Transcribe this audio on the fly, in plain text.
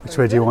Which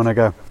way do you want to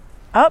go?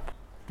 Up.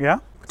 Yeah?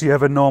 Do you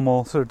have a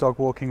normal sort of dog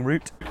walking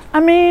route? I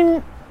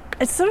mean,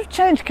 it's sort of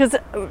changed because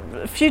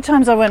a few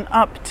times I went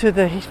up to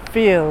the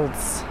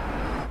fields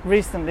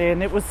recently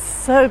and it was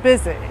so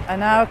busy.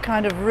 And our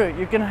kind of route,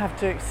 you're going to have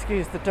to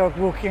excuse the dog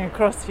walking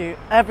across you.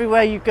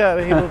 Everywhere you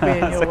go, he will be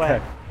in your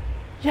way.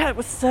 Yeah, it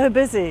was so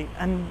busy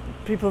and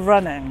people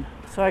running.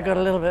 So I got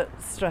a little bit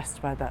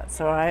stressed by that.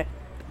 So I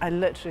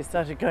literally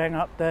started going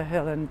up the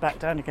hill and back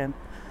down again.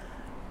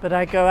 But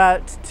I go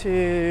out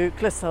to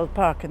Clissold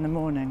Park in the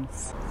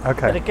mornings. Okay.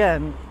 But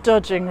again,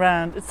 dodging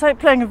round. It's like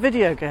playing a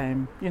video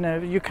game. You know,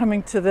 you're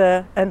coming to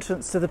the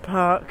entrance to the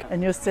park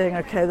and you're saying,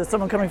 okay, there's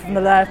someone coming from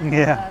the left.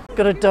 Yeah.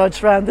 Got to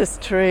dodge round this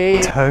tree.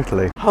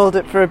 Totally. Hold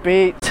it for a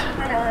beat.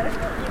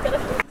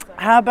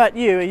 How about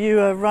you? Are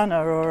you a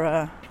runner or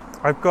a...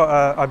 I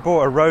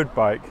bought a road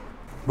bike,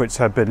 which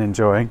I've been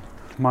enjoying.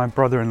 My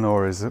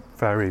brother-in-law is a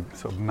very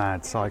sort of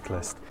mad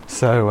cyclist.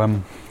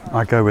 So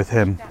I go with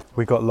him.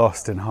 We got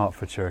lost in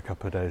Hertfordshire a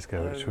couple of days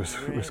ago, which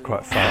was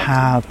quite fun.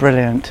 How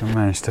brilliant. We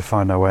managed to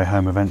find our way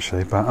home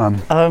eventually, but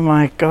oh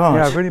my God.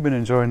 yeah, I've really been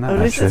enjoying that. At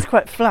least actually. it's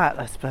quite flat,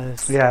 I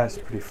suppose. Yeah, it's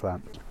pretty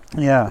flat.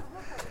 Yeah.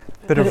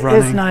 Bit But of it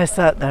running. is nice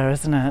out there,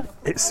 isn't it?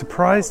 It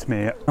surprised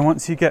me. And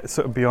once you get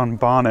sort of beyond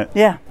Barnet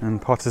Yeah.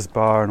 and Potter's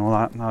Bar and all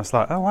that, and I was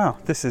like, oh wow,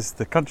 this is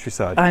the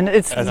countryside. And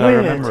it's as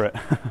weird. I remember it.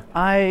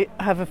 I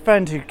have a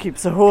friend who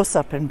keeps a horse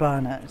up in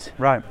Barnet.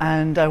 Right.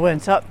 And I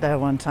went up there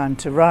one time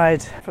to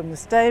ride from the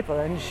stable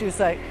and she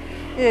was like,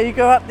 yeah, you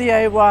go up the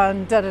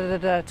A1,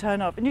 da-da-da-da,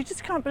 turn up. And you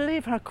just can't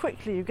believe how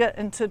quickly you get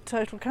into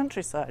total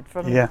countryside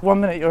from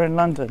 1 minute you're in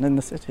London, in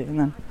the city, and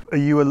then... Are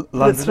you a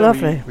Londoner? It's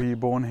lovely. Were you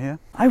born here?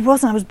 I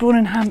wasn't. I was born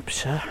in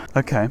Hampshire.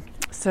 Okay.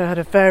 So I had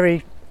a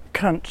very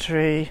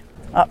country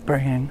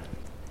upbringing.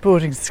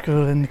 Boarding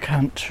school in the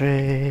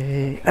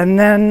country. And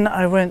then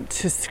I went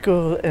to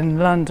school in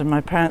London.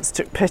 My parents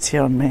took pity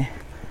on me,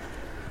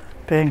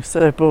 being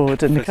so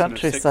bored in the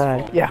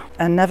countryside. Yeah,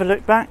 and never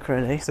looked back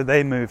really. So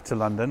they moved to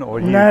London,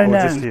 or you, No, or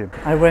no. just you?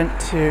 I went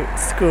to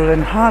school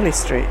in Harley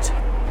Street.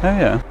 Oh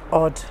yeah.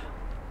 Odd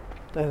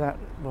though that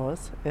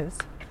is.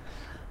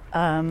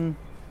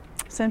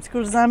 Same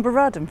school as Amber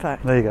Rudd, in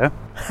fact. There you go.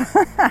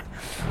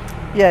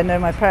 Yeah, no,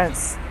 my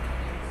parents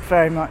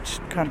very much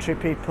country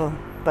people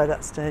by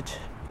that stage.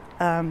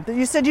 But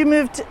you said you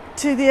moved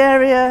to the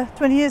area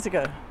 20 years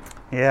ago.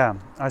 Yeah,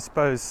 I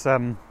suppose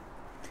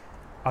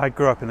I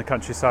grew up in the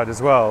countryside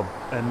as well,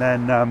 and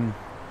then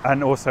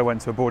and also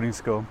went to a boarding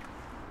school,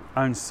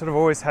 and sort of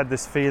always had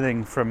this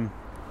feeling from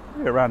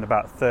around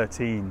about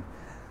 13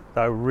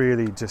 that I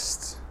really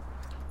just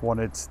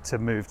wanted to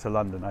move to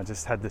London. I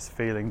just had this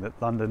feeling that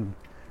London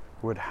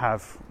would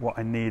have what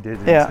I needed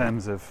in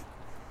terms of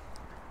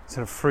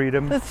sort of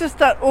freedom. There's just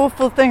that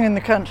awful thing in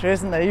the country,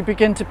 isn't there? You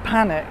begin to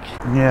panic.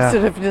 Yeah.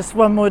 Sort of just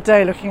one more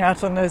day looking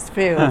out on those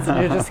fields and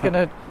you're just going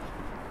to...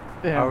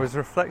 I was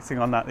reflecting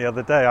on that the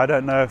other day. I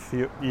don't know if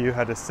you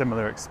had a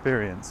similar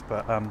experience,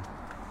 but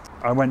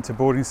I went to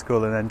boarding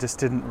school and then just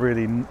didn't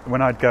really...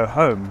 When I'd go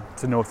home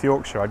to North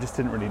Yorkshire, I just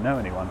didn't really know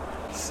anyone.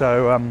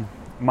 So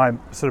my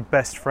sort of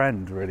best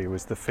friend really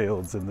was the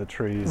fields and the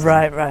trees.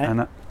 Right.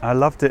 And I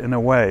loved it in a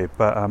way,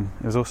 but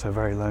it was also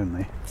very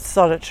lonely.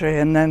 Solitary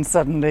and then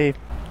suddenly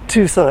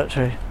too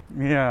solitary.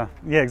 Yeah,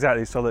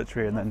 exactly.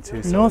 Solitary and then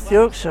too solitary. North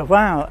Yorkshire,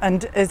 wow.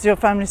 And is your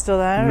family still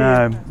there?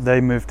 No, they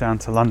moved down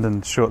to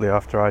London shortly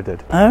after I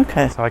did.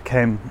 Okay. So I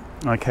came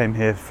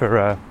here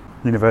for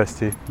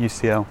university,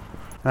 UCL,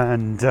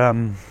 and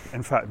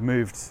in fact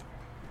moved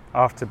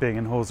after being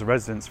in halls of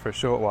residence for a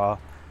short while.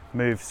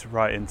 Moved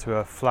right into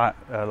a flat,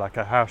 like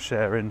a house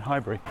share in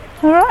Highbury.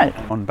 All right.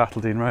 On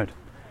Battledean Road,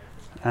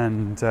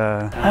 and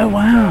oh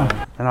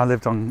wow. And I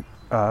lived on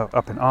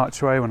up in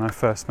Archway when I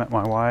first met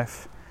my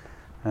wife,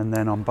 and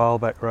then on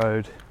Barlbeck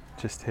Road,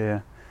 just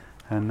here,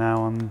 and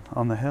now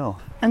on the hill.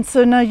 And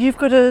so now you've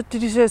got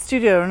did you say a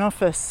studio or an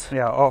office?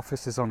 Yeah, our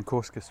office is on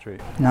Corsica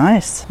Street.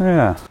 Nice.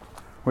 Yeah,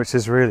 which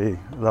is really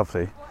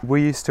lovely.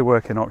 We used to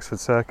work in Oxford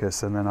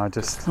Circus, and then I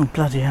just... Oh,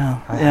 bloody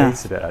hell. I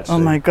hated it, actually. Oh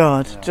my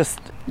God, just,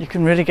 you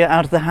can really get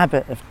out of the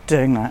habit of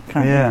doing that,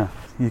 can't you? Yeah,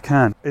 you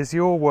can. Is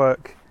your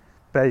work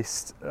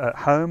based at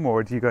home,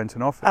 or do you go into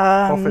an office?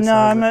 No,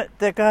 I'm at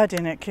the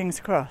Guardian at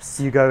King's Cross.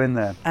 You go in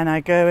there? And I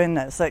go in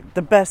there. It's like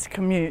the best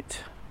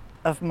commute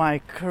of my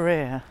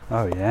career.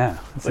 Oh yeah,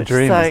 it's a Which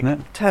dream, is like isn't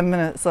it? 10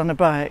 minutes on a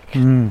bike,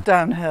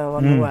 downhill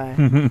on the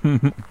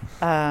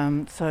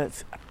way. So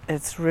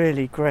it's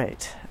really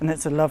great, and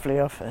it's a lovely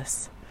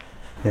office.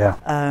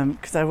 Yeah.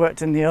 Because I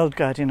worked in the old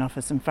Guardian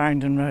office in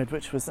Farringdon Road,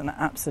 which was an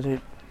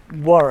absolute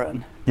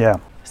warren. Yeah.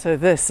 So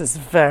this is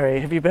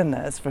have you been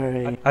there? It's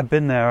very... I've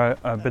been there.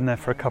 I've been there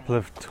for a couple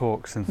of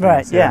talks and things.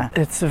 Right, yeah.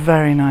 It's a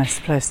very nice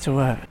place to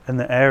work. And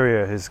the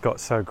area has got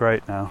so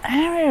great now. The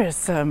area is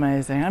so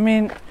amazing. I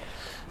mean,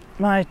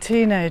 my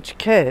teenage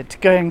kid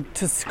going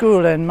to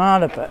school in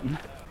Marylebone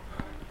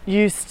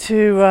used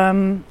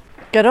to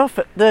get off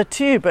at the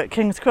tube at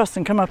King's Cross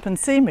and come up and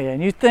see me.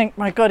 And you'd think,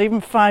 my God,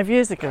 even 5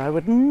 years ago, I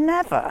would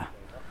never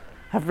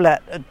have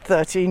let a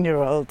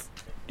 13-year-old,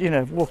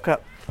 walk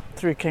up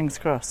through King's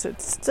Cross.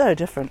 It's so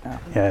different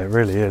now. Yeah, it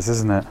really is,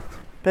 isn't it?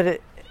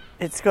 But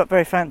it's got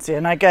very fancy,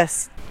 and I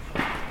guess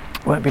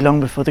it won't be long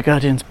before the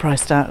Guardian's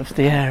priced out of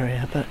the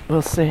area, but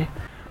we'll see.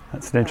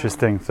 That's an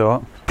interesting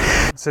thought.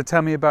 So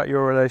tell me about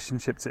your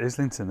relationship to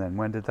Islington then.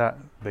 When did that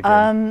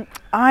begin?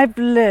 I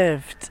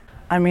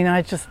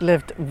just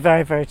lived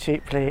very, very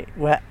cheaply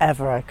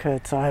wherever I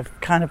could. So I've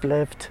kind of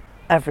lived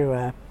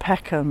everywhere.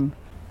 Peckham,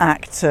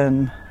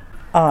 Acton,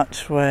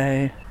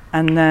 Archway,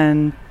 and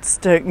then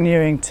Stoke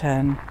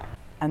Newington,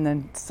 and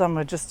then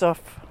somewhere just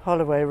off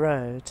Holloway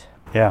Road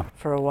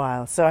for a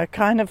while. So I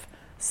kind of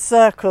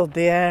circled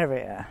the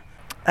area.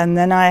 And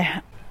then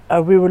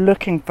we were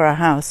looking for a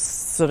house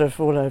sort of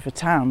all over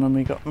town when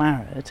we got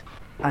married.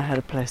 I had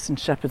a place in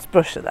Shepherd's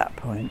Bush at that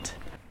point.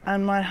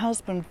 And my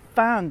husband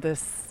found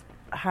this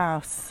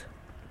house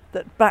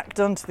that backed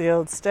onto the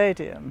old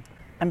stadium.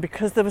 And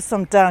because there was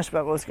some doubt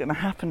about what was going to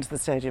happen to the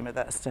stadium at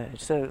that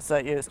stage, so it's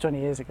like it's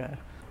 20 years ago,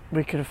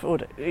 we could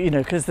afford it,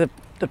 because the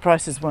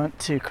prices weren't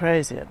too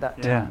crazy at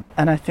that time. Yeah.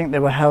 And I think they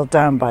were held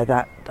down by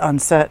that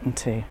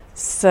uncertainty.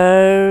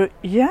 So,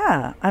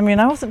 I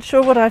wasn't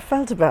sure what I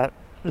felt about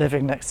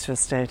living next to a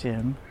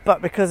stadium, but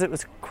because it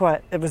was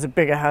a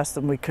bigger house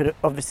than we could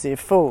obviously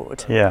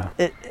afford. Yeah.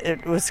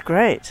 It was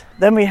great.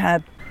 Then we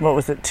had,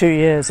 2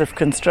 years of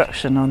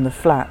construction on the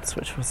flats,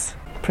 which was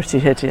pretty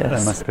hideous.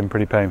 That must have been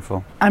pretty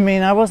painful. I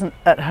mean, I wasn't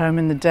at home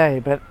in the day,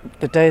 but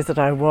the days that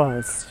I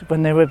was,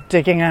 when they were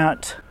digging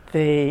out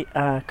the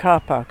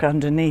car park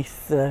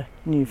underneath the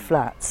new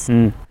flats,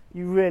 you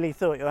really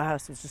thought your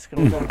house was just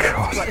going to go.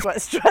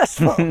 Quite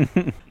stressful.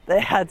 They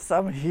had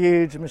some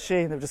huge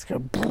machine that would just go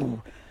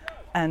boom.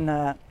 And,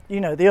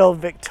 the old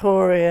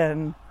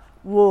Victorian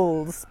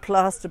walls,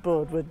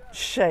 plasterboard would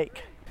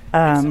shake.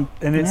 In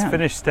its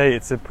finished state,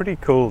 it's a pretty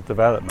cool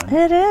development.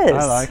 It is.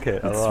 I like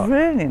it a lot. It's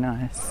really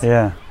nice.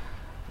 Yeah.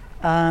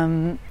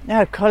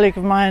 A colleague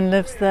of mine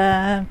lives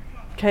there.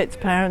 Kate's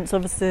parents,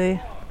 obviously.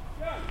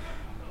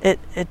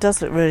 It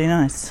does look really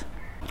nice.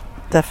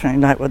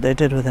 Definitely like what they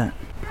did with it.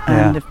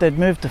 And if they'd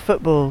moved the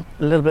football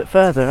a little bit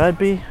further, I'd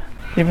be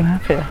even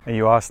happier. Are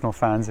you Arsenal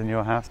fans in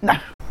your house? No.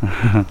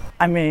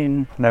 I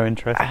mean... No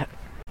interest?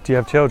 Do you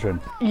have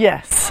children?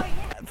 Yes,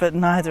 but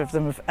neither of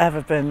them have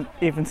ever been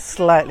even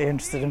slightly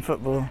interested in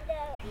football.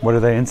 What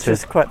are they into?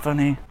 It's just quite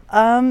funny.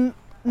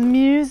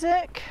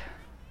 Music,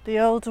 the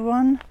older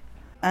one,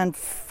 and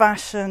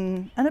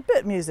fashion, and a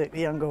bit music,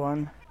 the younger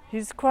one.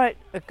 He's quite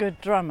a good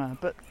drummer,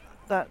 but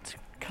that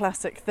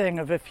classic thing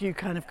of if you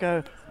kind of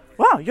go,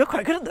 wow, you're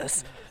quite good at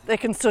this, they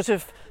can sort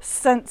of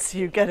sense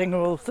you getting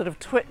all sort of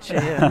twitchy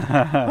and,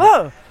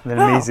 whoa, then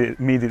wow.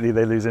 Immediately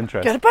they lose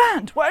interest. Get a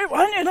band, why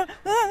don't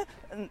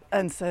you?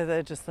 And so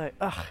they're just like,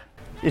 ugh,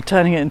 you're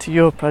turning it into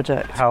your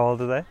project. How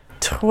old are they?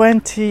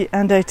 20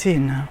 and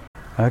 18 now.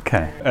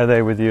 Okay. Are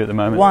they with you at the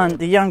moment?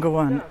 The younger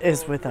one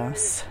is with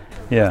us.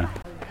 Yeah.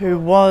 Who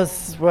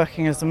was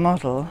working as a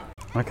model.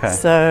 Okay.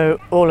 So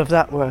all of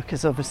that work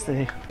has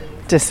obviously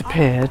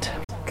disappeared.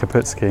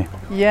 Kaputski.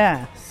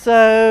 Yeah.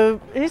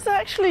 So he's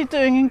actually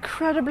doing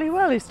incredibly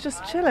well. He's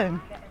just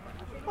chilling.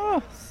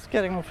 Oh, it's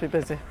getting awfully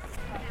busy.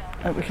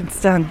 We can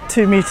stand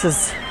 2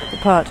 meters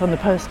apart on the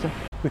poster.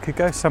 We could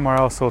go somewhere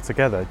else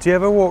altogether. Do you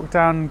ever walk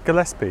down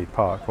Gillespie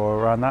Park or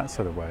around that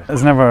sort of way?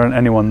 There's never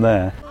anyone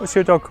there. What's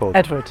your dog called?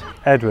 Edward.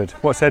 Edward.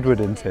 What's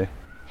Edward into?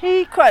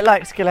 He quite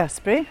likes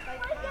Gillespie.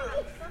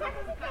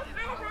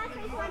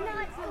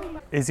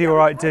 Is he all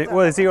right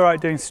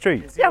doing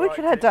streets? Yeah, we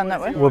could head down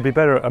that way. We'll be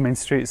better. I mean,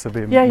 streets will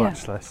be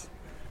much less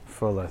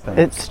full, I think.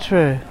 It's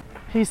true.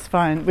 He's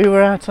fine. We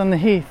were out on the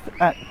heath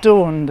at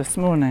dawn this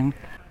morning.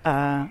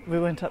 We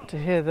went up to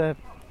hear the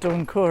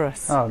dawn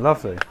chorus. Oh,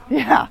 lovely.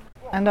 Yeah.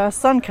 And our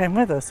son came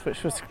with us,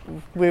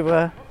 we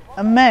were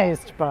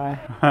amazed by.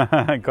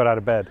 Got out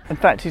of bed. In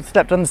fact, he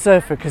slept on the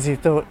sofa because he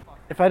thought,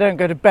 if I don't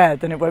go to bed,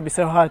 then it won't be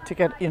so hard to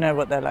get, you know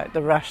what they're like,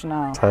 the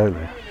rationale.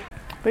 Totally.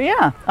 But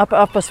yeah, up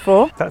at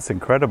 4:30. That's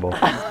incredible.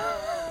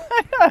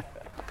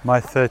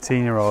 My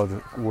 13-year-old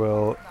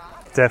will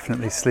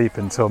definitely sleep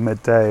until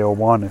midday or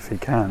 1 if he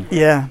can.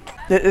 Yeah,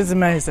 it is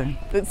amazing.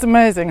 It's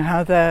amazing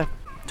how their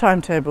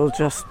timetable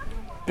just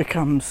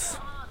becomes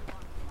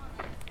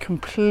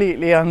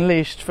completely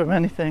unleashed from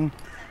anything.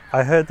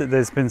 I heard that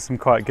there's been some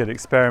quite good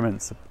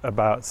experiments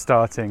about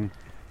starting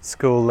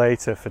school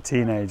later for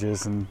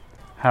teenagers and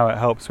how it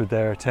helps with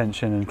their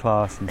attention in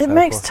class and so forth. It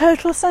makes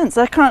total sense.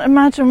 I can't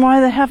imagine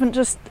why they haven't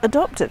just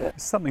adopted it.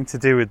 It's something to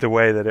do with the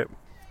way that it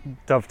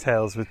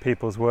dovetails with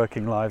people's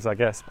working lives, I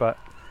guess, but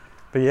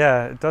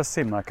yeah, it does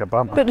seem like a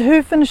bummer. But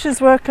who finishes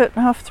work at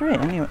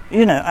 3:30 anyway?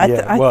 You know, I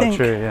think...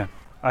 True, yeah.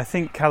 I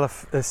think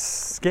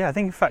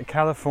in fact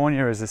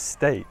California as a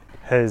state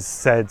has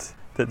said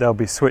that they'll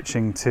be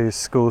switching to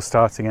school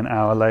starting an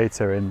hour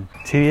later in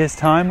 2 years'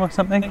 time or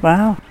something.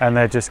 Wow. And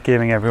they're just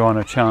giving everyone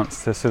a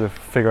chance to sort of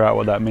figure out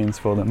what that means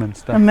for them and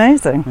stuff.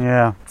 Amazing.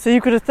 Yeah. So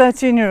you've got a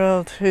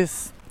 13-year-old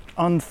who's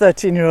on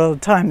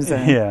 13-year-old time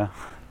zone. Yeah.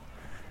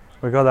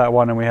 We got that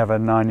one and we have a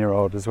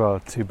 9-year-old as well,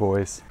 2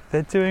 boys.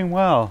 They're doing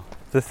well.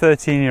 The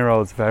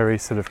 13-year-old's very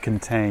sort of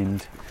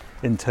contained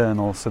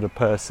internal sort of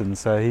person,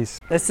 so he's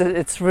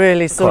It's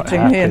really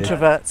sorting the happy.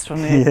 introverts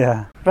from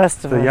the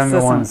rest of us. The younger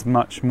isn't one's it?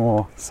 much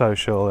more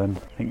social and I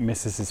think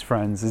misses his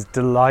friends, is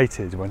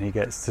delighted when he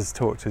gets to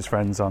talk to his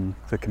friends on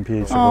the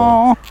computer or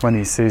Aw. when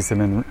he sees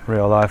them in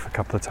real life a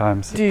couple of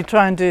times. Do you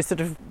try and do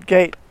sort of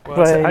gateway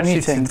Actually,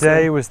 meetings?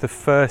 today was the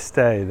first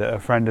day that a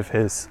friend of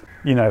his,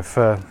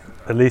 for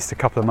at least a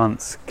couple of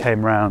months,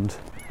 came round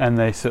and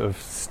they sort of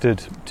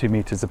stood 2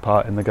 meters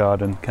apart in the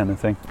garden kind of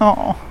thing.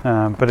 Oh,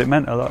 But it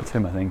meant a lot to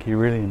him, I think. He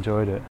really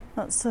enjoyed it.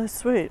 that's so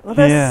sweet. Well,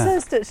 they're Yeah. so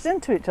stitched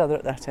into each other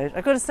at that age.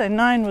 I've got to say,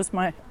 9 was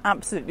my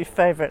absolutely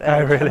favourite age.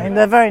 Oh, really? I mean,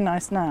 they're very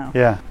nice now.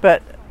 Yeah.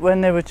 But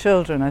when they were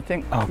children, I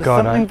think Oh, there's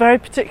God, something very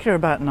particular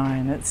about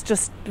 9. It's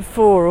just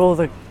before all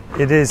the...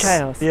 It is.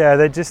 Chaos. Yeah,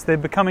 they're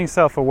becoming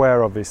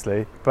self-aware,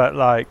 obviously, but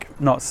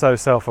not so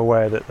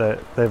self-aware that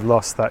they've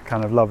lost that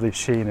kind of lovely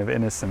sheen of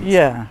innocence.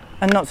 Yeah,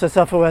 and not so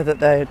self-aware that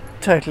they're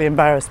totally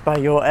embarrassed by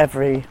your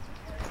every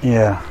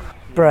Yeah.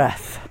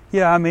 breath.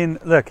 Yeah, I mean,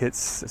 look,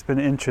 it's been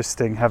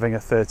interesting having a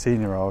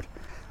 13-year-old.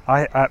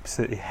 I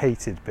absolutely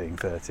hated being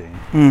 13.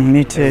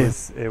 Me too.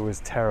 It was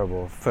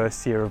terrible.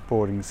 First year of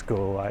boarding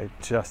school, I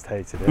just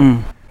hated it.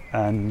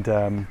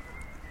 And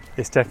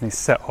it's definitely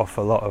set off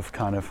a lot of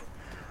kind of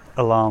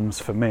alarms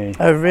for me.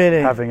 Oh,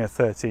 really? Having a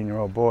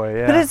 13-year-old boy,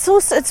 yeah. But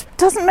it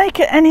doesn't make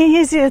it any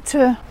easier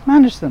to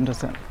manage them,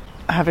 does it?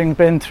 Having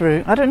been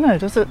through, I don't know,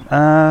 does it?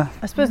 I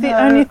suppose the no,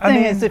 only I thing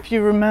mean- is if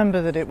you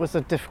remember that it was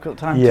a difficult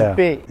time yeah, to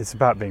be. it's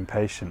about being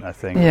patient, I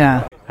think.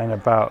 Yeah. And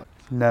about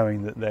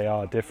knowing that they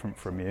are different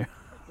from you.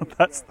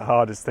 That's the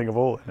hardest thing of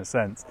all, in a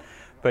sense.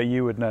 But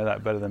you would know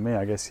that better than me.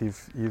 I guess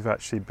you've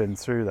actually been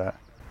through that,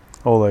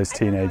 all those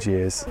teenage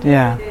years.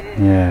 Yeah.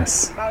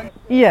 Yes.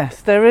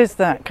 Yes, there is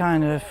that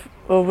kind of.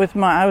 Well,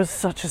 I was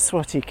such a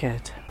swotty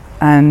kid,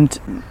 and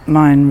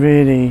mine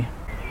really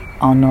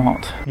are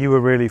not. You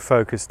were really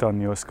focused on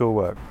your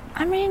schoolwork.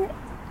 I mean,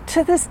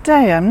 to this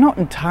day, I'm not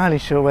entirely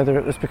sure whether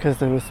it was because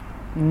there was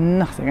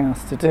nothing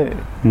else to do,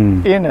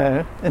 in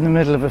the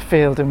middle of a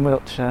field in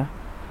Wiltshire,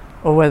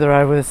 or whether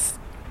I was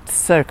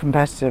so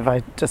competitive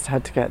I just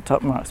had to get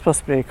top marks,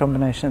 possibly a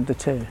combination of the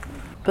two.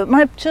 But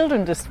my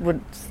children just were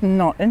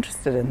not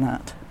interested in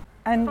that.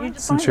 And you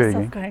just find intriguing.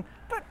 yourself going,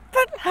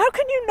 but how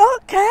can you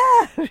not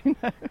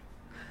care?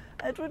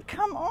 Edward,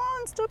 come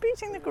on, stop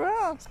eating the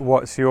grass.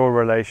 What's your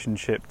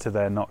relationship to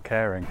their not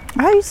caring?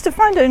 I used to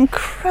find it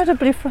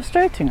incredibly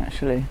frustrating,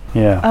 actually.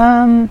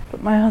 Yeah.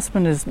 But my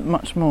husband is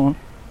much more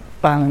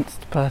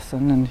balanced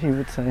person, and he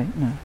would say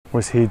no.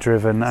 Was he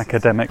driven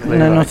academically?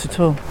 No, like- not at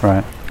all.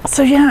 Right.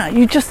 So yeah,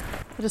 you just,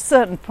 at a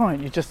certain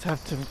point, you just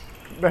have to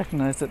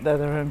recognise that they're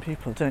their own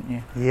people, don't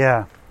you?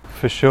 Yeah,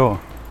 for sure.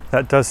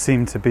 That does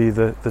seem to be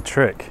the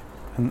trick.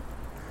 And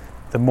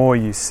the more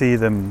you see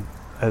them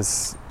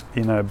as,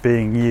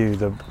 being you,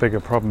 the bigger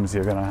problems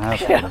you're going to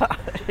have. Yeah,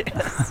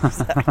 yes,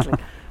 exactly.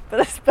 But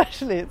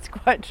especially it's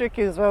quite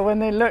tricky as well when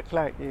they look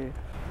like you,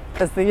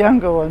 as the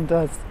younger one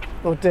does,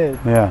 or did,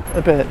 Yeah.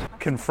 a bit.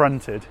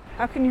 Confronted.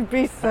 How can you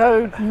be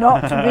so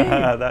not me?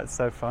 That's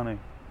so funny.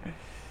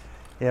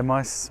 Yeah,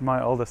 my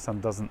older son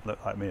doesn't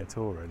look like me at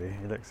all, really.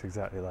 He looks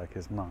exactly like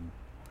his mum,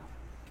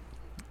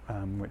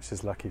 which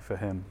is lucky for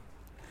him.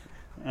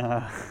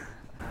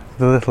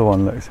 The little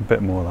one looks a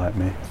bit more like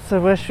me. So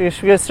where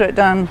should we go straight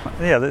down?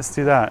 Yeah, let's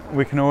do that.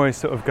 We can always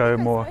sort of go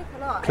more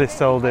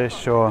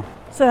Clissoldish or...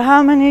 So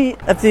how many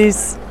of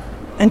these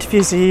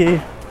interviews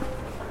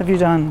have you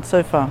done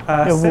so far?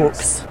 Your 6.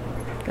 walks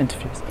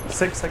interviews?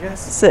 6, I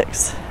guess.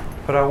 6.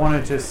 But I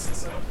want to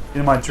just...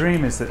 my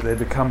dream is that they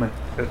become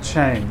a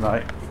chain.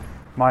 Like,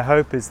 my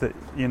hope is that,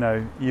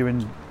 you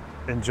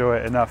enjoy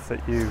it enough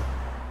that you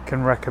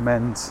can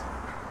recommend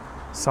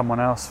someone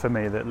else for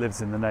me that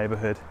lives in the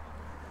neighbourhood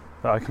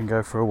that I can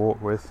go for a walk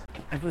with.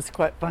 It was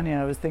quite funny.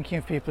 I was thinking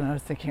of people and I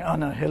was thinking, oh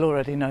no, he'll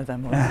already know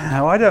them. Or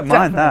No, I don't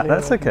mind that. Definitely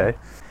That's already okay.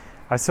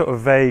 I sort of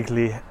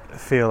vaguely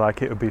feel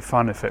like it would be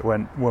fun if it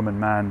went woman,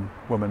 man,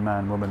 woman,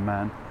 man, woman,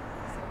 man.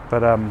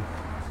 But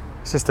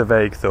it's just a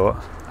vague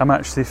thought. I'm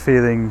actually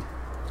feeling,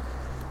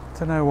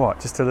 don't know what,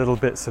 just a little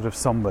bit sort of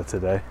sombre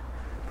today.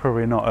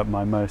 Probably not at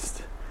my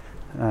most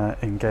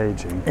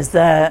engaging. Is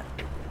there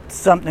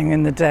something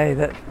in the day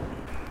that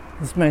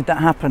has made that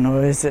happen,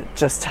 or is it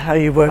just how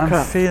you woke I'm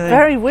up? feeling-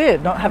 Very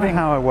weird not I don't know having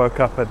how I woke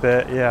up a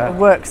bit, a yeah.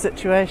 work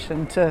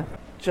situation to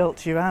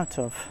jolt you out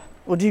of.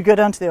 Or do you go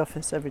down to the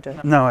office every day?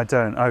 No, I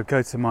don't. I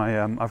go to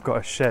my, I've got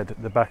a shed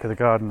at the back of the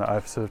garden that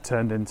I've sort of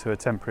turned into a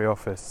temporary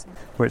office,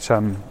 which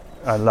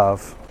I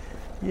love.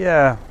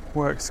 Yeah,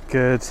 works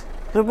good.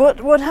 But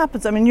what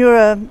happens? I mean, you're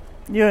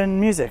in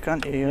music,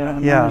 aren't you? You're a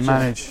Yeah, I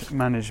manager.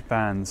 manage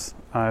bands.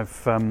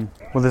 I've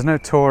well, there's no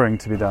touring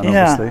to be done,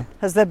 Yeah. obviously.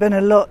 Has there been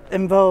a lot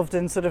involved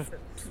in sort of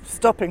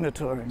stopping the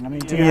touring? I mean,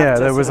 do you Yeah, have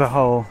to there was sort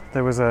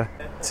of-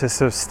 to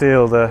sort of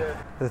steal the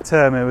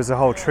term. It was a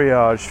whole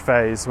triage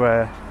phase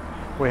where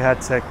we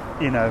had to,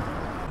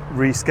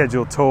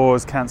 reschedule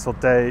tours, cancel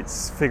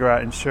dates, figure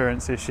out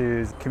insurance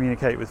issues,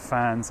 communicate with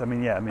fans. that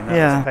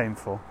Yeah. was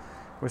painful.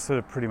 We're sort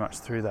of pretty much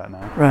through that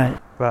now. Right.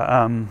 But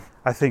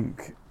I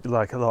think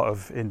like a lot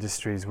of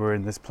industries, we're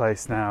in this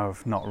place now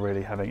of not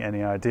really having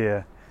any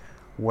idea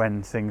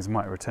when things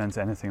might return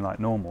to anything like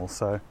normal.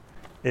 So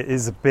it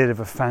is a bit of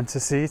a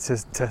fantasy to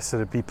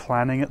sort of be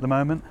planning at the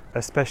moment,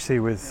 especially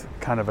with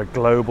kind of a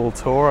global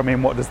tour. I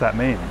mean, what does that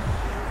mean?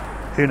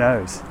 Who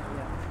knows?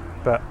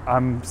 But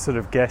I'm sort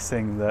of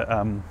guessing that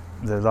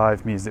the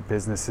live music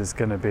business is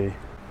going to be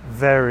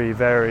very,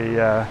 very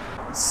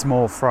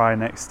small fry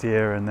next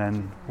year, and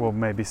then we'll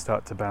maybe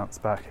start to bounce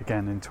back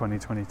again in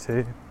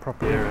 2022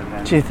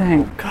 properly. Do you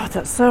think? God,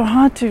 that's so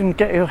hard to even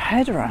get your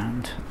head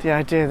around, the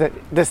idea that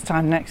this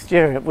time next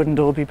year it wouldn't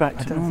all be back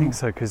to normal. I don't think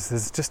so, because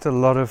there's just there are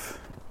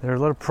a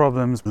lot of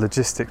problems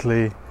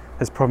logistically.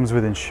 There's problems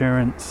with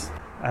insurance,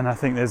 and I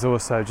think there's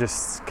also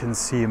just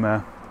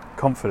consumer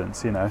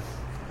confidence. You know,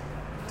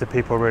 do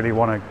people really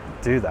want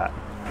to do that?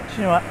 Do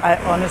you know what? I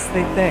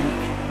honestly think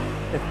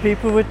if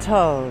people were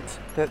told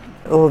that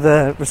all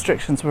the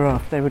restrictions were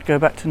off, they would go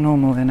back to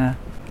normal in a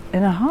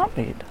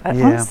heartbeat.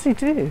 I honestly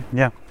do.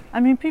 Yeah. I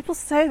mean, people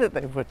say that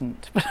they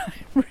wouldn't, but I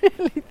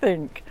really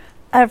think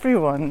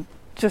everyone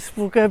just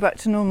will go back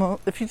to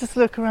normal if you just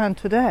look around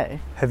today.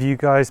 Have you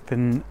guys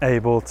been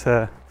able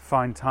to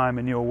find time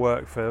in your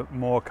work for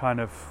more kind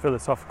of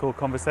philosophical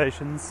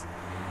conversations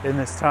in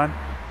this time?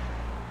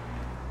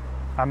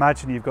 I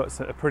imagine you've got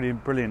a pretty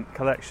brilliant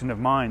collection of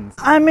minds.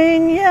 I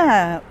mean,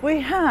 yeah,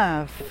 we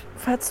have.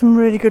 We've had some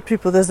really good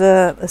people. There's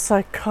a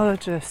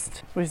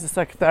psychologist, who's a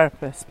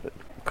psychotherapist,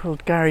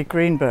 called Gary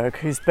Greenberg,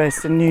 who's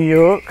based in New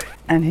York,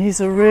 and he's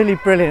a really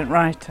brilliant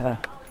writer.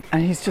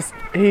 And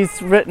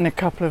he's written a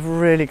couple of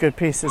really good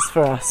pieces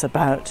for us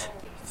about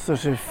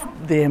sort of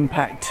the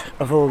impact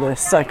of all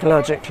this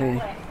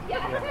psychologically.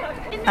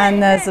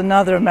 And there's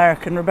another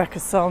American, Rebecca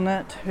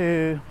Solnit,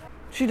 who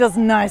she does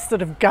nice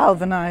sort of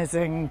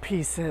galvanizing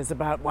pieces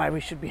about why we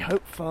should be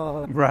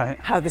hopeful, right?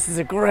 How this is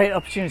a great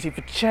opportunity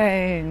for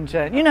change,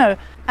 and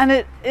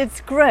and it's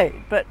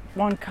great. But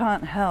one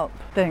can't help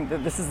think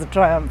that this is the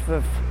triumph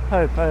of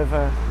hope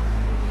over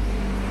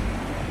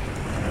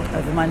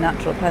my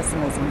natural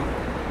pessimism.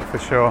 For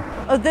sure.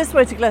 Oh, this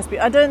way to Gillespie.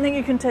 I don't think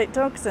you can take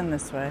dogs in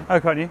this way. Oh,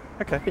 can't you?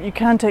 Okay. But you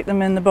can take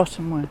them in the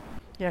bottom way.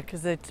 Yeah,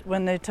 because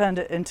when they turned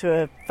it into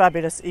a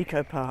fabulous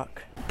eco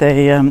park,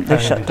 they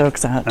shut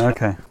dogs out.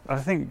 Okay. I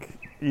think,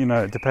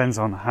 it depends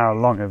on how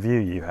long a view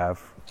you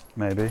have,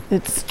 maybe.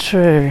 It's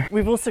true.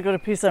 We've also got a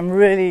piece I'm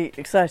really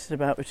excited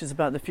about, which is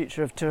about the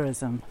future of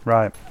tourism.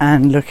 Right.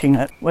 And looking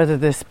at whether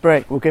this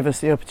break will give us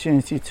the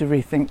opportunity to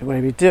rethink the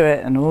way we do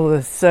it, and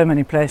there's so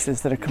many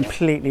places that are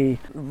completely,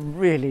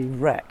 really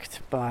wrecked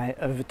by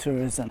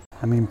over-tourism.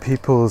 I mean,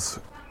 people's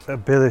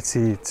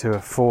ability to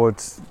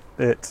afford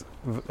it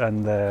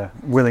and their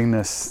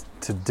willingness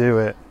to do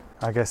it,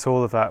 I guess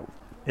all of that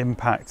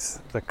impacts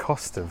the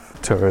cost of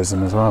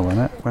tourism as well, won't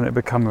it? When it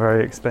becomes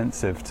very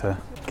expensive to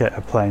get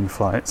a plane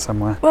flight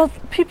somewhere. Well,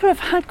 people have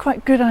had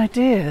quite good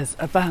ideas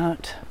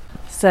about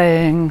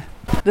saying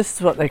this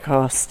is what they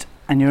cost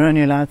and you're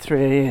only allowed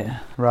 3 a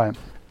year. Right.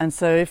 And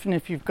so even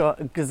if you've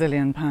got a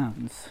gazillion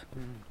pounds,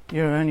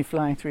 you're only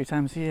flying 3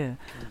 times a year.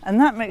 And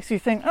that makes you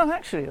think, oh,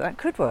 actually, that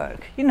could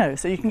work.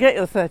 So you can get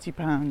your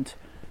 £30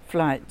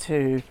 flight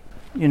to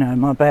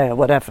Marbella or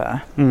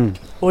whatever,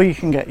 or you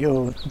can get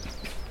your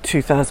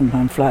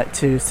 £2,000 flight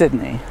to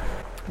Sydney,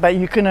 but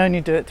you can only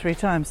do it 3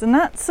 times, and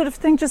that sort of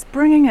thing, just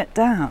bringing it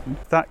down.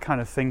 That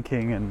kind of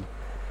thinking, and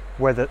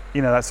whether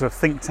that sort of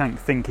think tank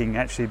thinking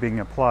actually being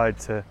applied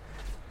to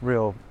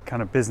real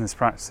kind of business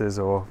practices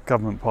or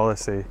government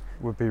policy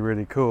would be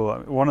really cool.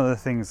 One of the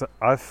things that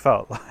I've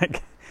felt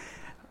like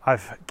I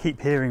keep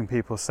hearing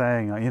people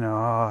saying,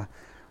 I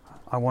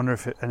wonder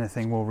if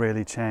anything will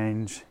really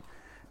change.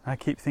 I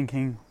keep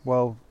thinking,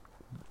 well,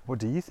 what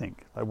do you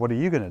think? Like, what are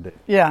you going to do?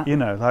 Yeah.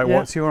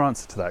 What's your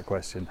answer to that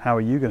question? How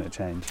are you going to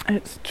change?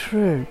 It's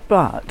true,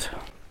 but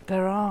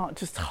there are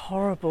just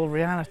horrible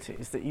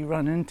realities that you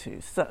run into,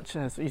 such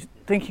as you're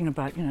thinking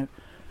about,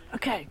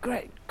 okay,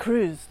 great,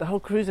 the whole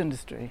cruise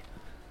industry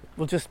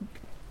will just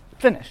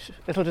finish.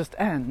 It'll just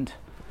end.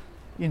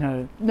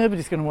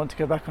 Nobody's going to want to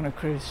go back on a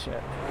cruise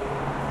ship.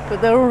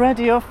 But they're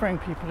already offering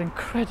people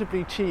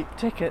incredibly cheap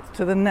tickets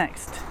to the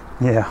next,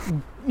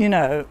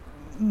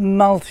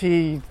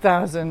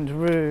 multi-thousand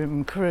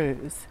room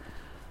cruise.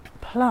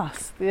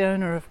 Plus, the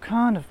owner of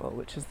Carnival,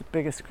 which is the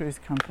biggest cruise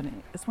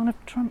company, is one of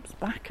Trump's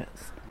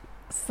backers.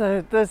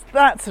 So there's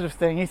that sort of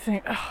thing. You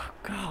think, oh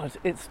God,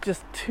 it's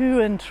just too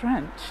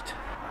entrenched.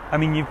 I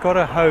mean, you've got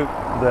to hope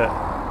that,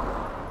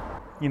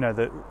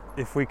 that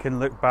if we can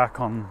look back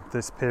on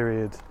this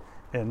period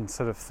in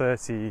sort of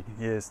 30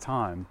 years'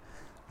 time,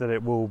 that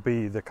it will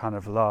be the kind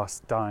of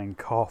last dying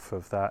cough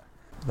of that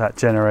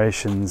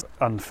generation's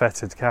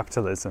unfettered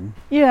capitalism.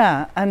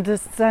 Yeah, and a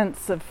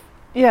sense of,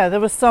 there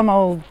was some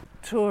old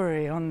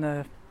Tory on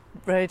the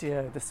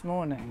radio this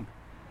morning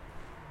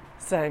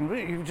saying, well,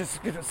 you've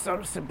just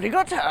sort of simply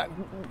got to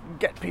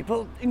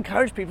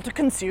encourage people to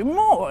consume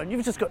more, and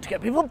you've just got to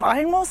get people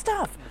buying more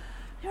stuff.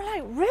 You're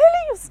like,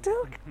 really? You're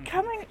still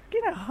coming,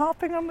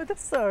 harping on with this?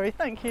 Sorry,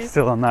 thank you.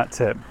 Still on that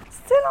tip.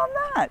 Still on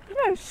that.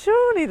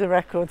 Surely the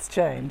record's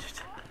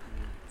changed.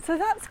 So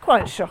that's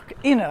quite shocking.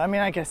 You know, I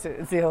mean, I guess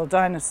it's the old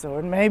dinosaur,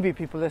 and maybe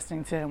people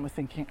listening to him were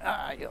thinking,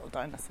 you old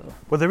dinosaur.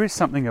 Well, there is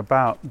something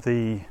about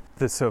the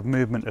sort of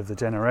movement of the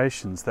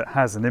generations that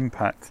has an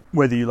impact,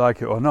 whether you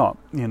like it or not,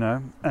 you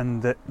know,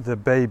 and the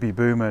baby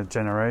boomer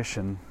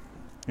generation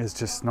is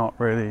just not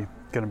really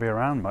going to be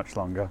around much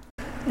longer.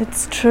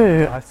 It's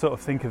true. I sort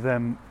of think of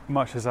them,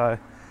 much as I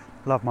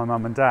love my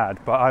mum and dad,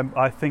 but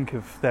I think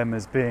of them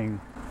as being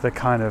the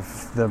kind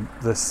of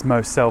the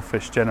most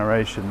selfish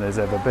generation there's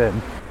ever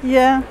been.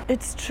 Yeah,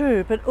 it's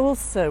true, but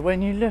also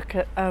when you look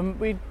at,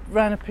 we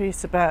ran a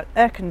piece about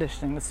air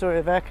conditioning, the story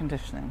of air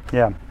conditioning.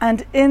 Yeah.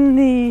 And in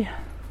the,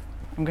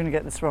 I'm going to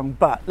get this wrong,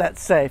 but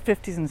let's say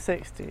 50s and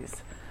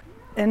 60s,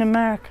 in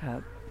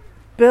America,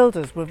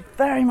 builders were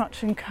very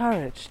much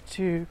encouraged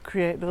to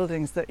create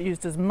buildings that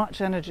used as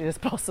much energy as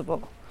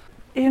possible.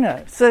 You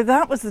know, so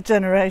that was the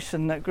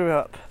generation that grew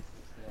up.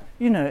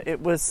 You know, it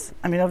was,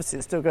 I mean, obviously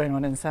it's still going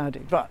on in Saudi,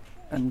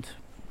 and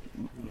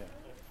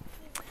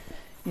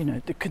you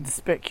know, the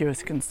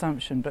conspicuous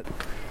consumption, but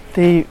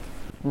the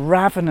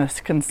ravenous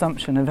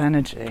consumption of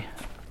energy,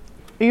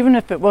 even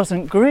if it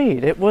wasn't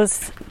greed, it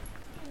was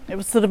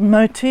sort of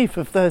motif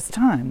of those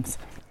times.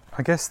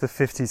 I guess the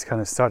 50s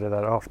kind of started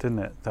that off, didn't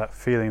it? That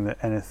feeling that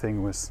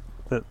everything was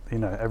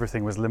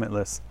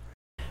limitless.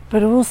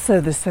 But also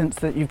the sense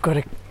that you've got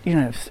to, you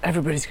know,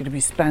 everybody's going to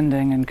be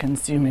spending and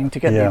consuming to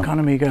get the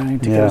economy going,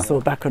 to get us all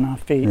back on our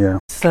feet. Yeah.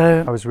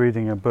 So I was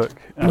reading a book,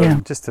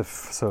 just a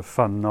sort of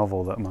fun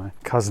novel that my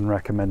cousin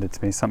recommended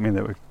to me, something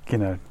that would, you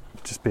know,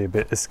 just be a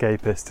bit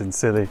escapist and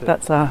silly.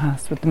 That's Our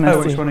House with the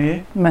messy, which one are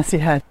you? Messy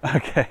head.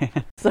 Okay.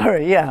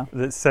 Sorry, yeah.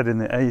 That's set in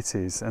the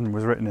 80s and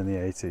was written in the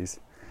 80s.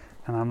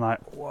 And I'm like,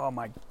 oh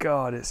my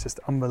God, it's just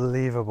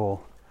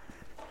unbelievable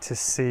to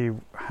see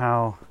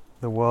how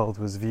the world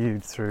was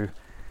viewed through,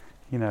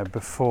 you know,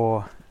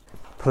 before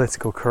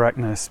political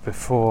correctness,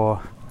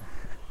 before,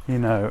 you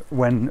know,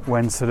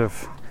 when sort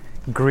of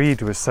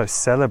greed was so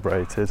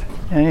celebrated.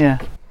 Yeah.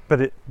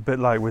 But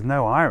like with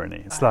no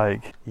irony. It's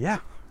like, yeah,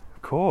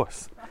 of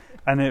course.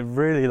 And it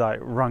really like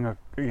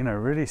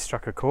really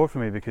struck a chord for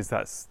me, because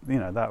that's, you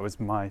know, that was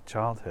my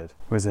childhood,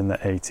 was in the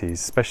 80s,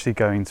 especially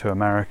going to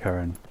America,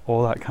 and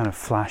all that kind of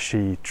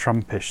flashy,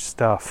 Trumpish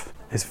stuff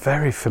is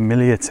very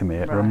familiar to me.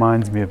 It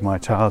reminds me of my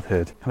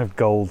childhood, kind of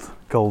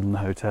golden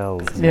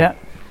hotels. And,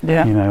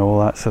 you know, all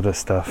that sort of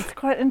stuff. It's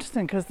quite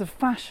interesting because the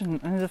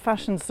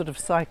fashion sort of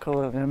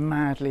cycle in a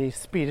madly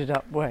speeded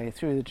up way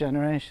through the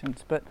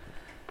generations. But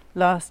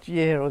last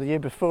year or the year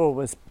before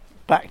was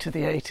back to the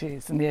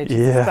 80s, and the 80s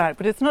is back.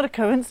 But it's not a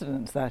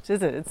coincidence, that,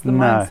 is it? It's the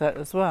mindset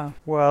as well.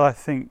 Well, I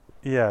think,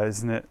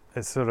 isn't it?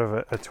 It's sort of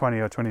a 20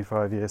 or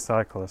 25 year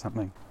cycle or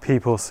something.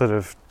 People sort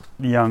of,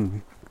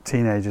 young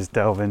teenagers,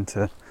 delve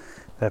into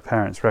their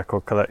parents'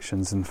 record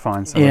collections and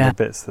find some of the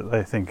bits that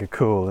they think are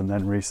cool and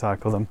then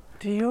recycle them.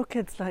 Do your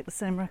kids like the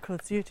same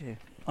records you do?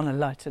 On a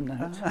lighter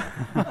note.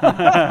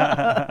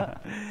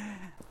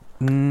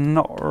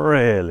 Not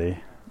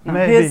really. No,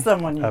 maybe here's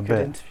someone you could bit.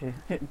 interview.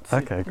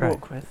 Okay, great.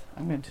 Walk with.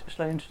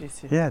 Shall I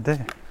introduce you? Yeah, do.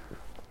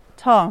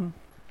 Tom.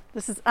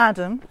 This is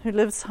Adam, who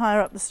lives higher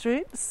up the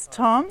street. This is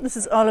Tom. This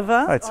is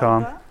Oliver. Hi,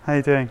 Tom. Oliver. How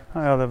you doing?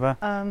 Hi, Oliver.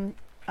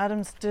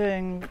 Adam's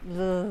doing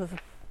the,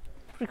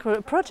 what do you call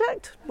it,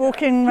 project?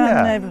 Walking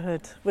around the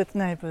neighbourhood with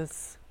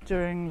neighbours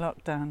during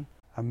lockdown.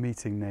 I'm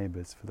meeting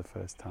neighbours for the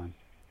first time.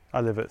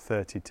 I live at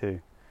 32.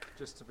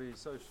 Just to be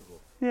sociable?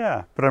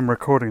 Yeah, but I'm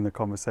recording the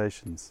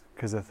conversations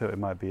because I thought it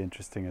might be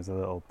interesting as a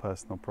little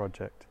personal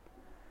project.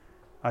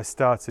 I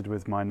started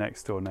with my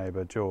next door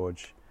neighbour,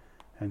 George,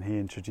 and he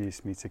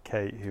introduced me to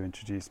Kate, who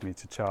introduced me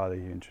to Charlie,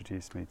 who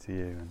introduced me to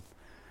you.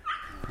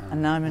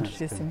 And now I'm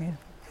introducing you.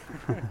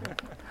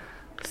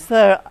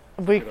 So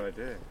Good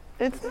idea.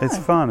 It's nice. It's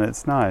fun,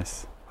 it's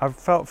nice. I've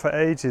felt for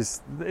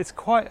ages, it's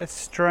quite a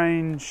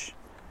strange,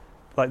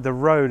 like the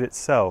road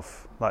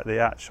itself, like the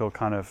actual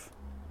kind of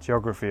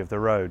geography of the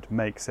road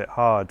makes it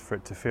hard for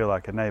it to feel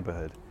like a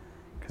neighbourhood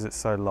because it's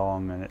so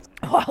long and it's...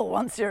 Well,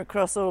 once you're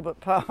across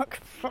Albert Park...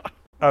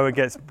 Oh, it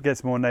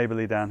gets more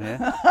neighbourly down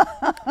here.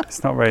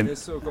 It's not very...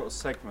 It's sort of got a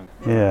segment.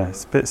 Yeah,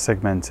 it's a bit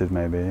segmented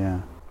maybe,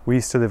 yeah. We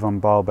used to live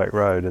on Baalbek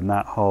Road, and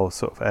that whole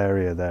sort of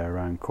area there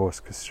around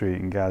Corsica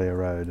Street and Gallia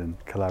Road and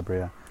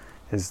Calabria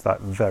is like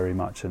very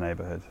much a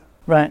neighbourhood.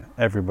 Right.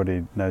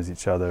 Everybody knows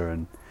each other,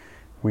 and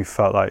we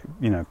felt like,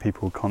 you know,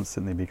 people would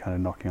constantly be kind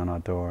of knocking on our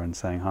door and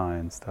saying hi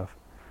and stuff.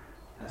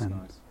 That's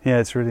nice. Yeah,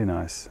 it's really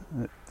nice.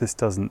 This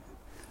doesn't,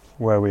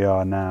 where we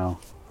are now,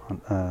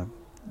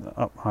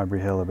 up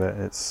Highbury Hill a bit,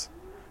 it's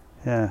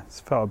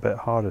felt a bit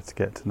harder to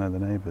get to know the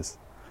neighbours.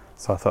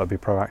 So I thought I'd be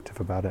proactive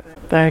about it.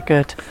 Very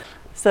good.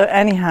 So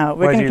anyhow,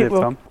 we're Where going do to you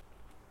live, Tom?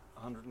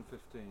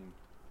 115.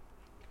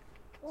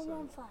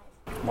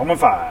 115.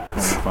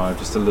 115.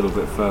 Just a little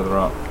bit further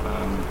up,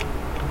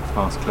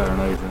 past Clare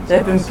and Adrian's.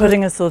 They've been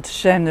putting us all to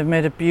shame. They've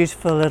made a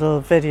beautiful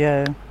little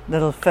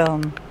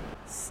film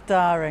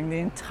starring the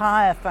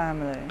entire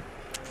family.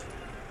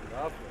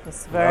 Lovely.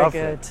 It's very Lovely.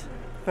 good.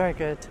 Very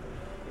good. It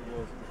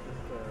was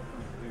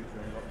during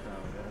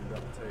lockdown, they ended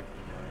up taking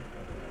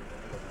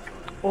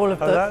All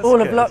of Oh, that's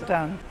all of good.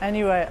 lockdown.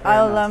 Anyway, Very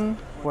I'll nice.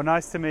 Well,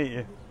 nice to meet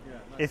you.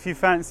 If you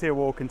fancy a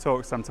walk and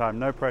talk sometime,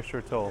 no pressure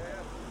at all.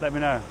 Let me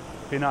know.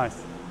 Be nice.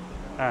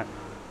 All right.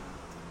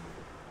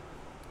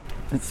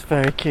 It's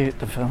very cute,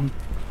 the film.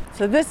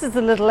 So this is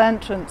a little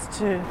entrance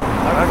to... Okay.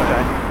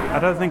 I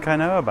don't think I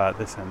know about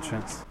this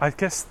entrance. I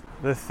guess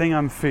the thing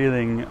I'm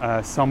feeling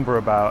somber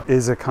about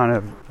is a kind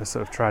of a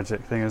sort of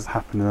tragic thing that's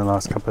happened in the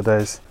last couple of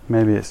days.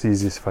 Maybe it's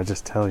easiest if I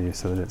just tell you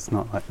so that it's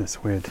not like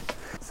this weird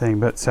thing.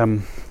 But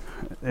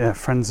yeah,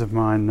 friends of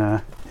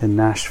mine in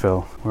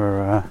Nashville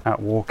were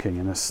out walking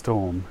in a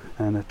storm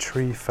and a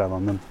tree fell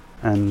on them.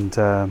 And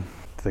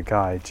the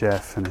guy,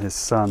 Jeff, and his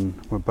son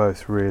were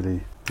both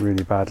really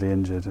badly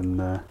injured, and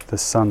the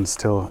son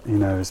still,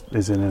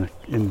 is in an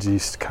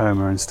induced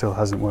coma and still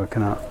hasn't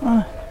woken up.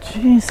 Oh,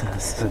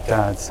 Jesus. The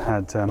dad's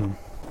had,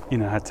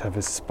 had to have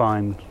his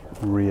spine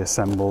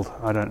reassembled.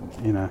 I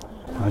don't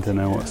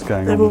know what's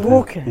going on. They were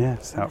walking?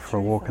 Yes, out for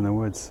a walk in the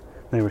woods.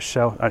 They were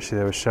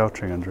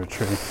sheltering under a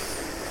tree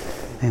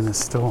in the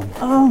storm.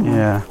 Oh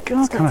my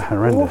God, it's kind of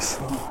horrendous.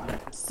 Awful.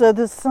 So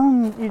the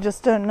son, you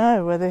just don't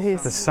know whether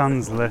he's... The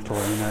son's little,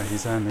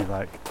 he's only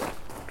like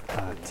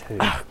 2.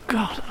 Oh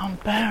God,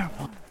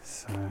 unbearable.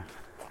 So,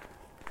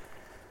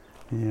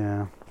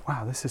 yeah.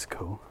 Wow, this is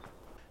cool.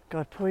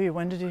 God, poor you.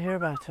 When did you hear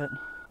about it?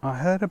 I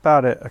heard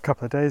about it a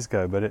couple of days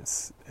ago, but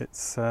it's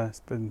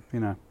been,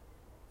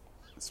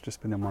 it's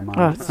just been in my mind.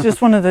 Well, it's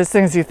just one of those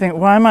things you think,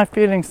 why am I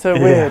feeling so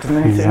weird? And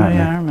then you think, oh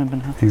yeah, I remember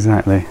now.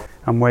 Exactly.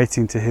 I'm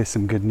waiting to hear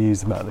some good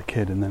news about the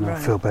kid, and then I'll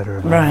feel better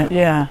about it. Right,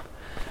 yeah.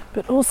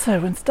 But also,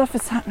 when stuff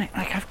is happening,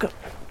 like I've got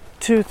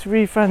 2 or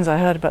 3 friends I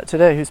heard about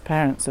today whose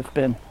parents have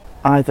been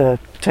either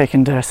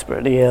taken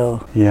desperately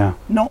ill,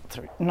 not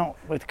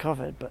with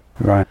COVID, but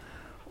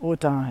or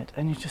died,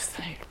 and you just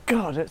think,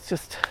 God, it's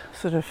just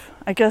sort of,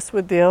 I guess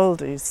with the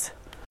oldies.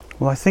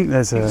 Well, I think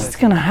it's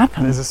going to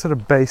happen. There's a sort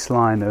of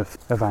baseline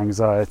of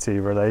anxiety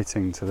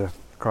relating to the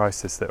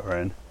crisis that we're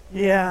in.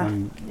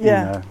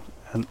 Yeah,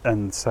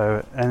 and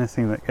so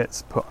anything that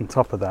gets put on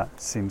top of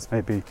that seems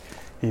maybe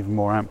even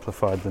more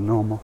amplified than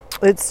normal.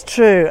 It's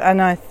true,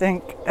 and I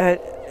think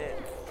it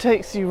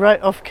takes you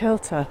right off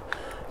kilter.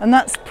 And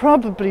that's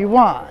probably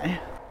why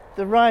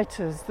the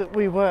writers that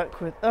we work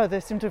with... Oh, they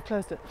seem to have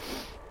closed it.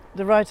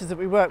 The writers that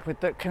we work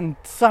with that can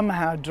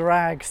somehow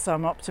drag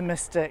some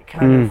optimistic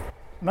kind of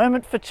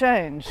moment for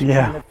change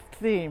kind of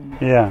theme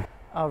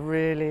are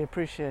really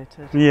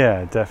appreciated.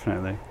 Yeah,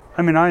 definitely.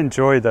 I mean, I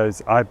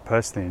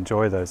personally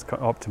enjoy those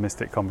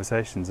optimistic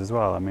conversations as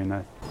well. I mean,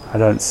 I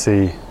don't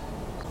see,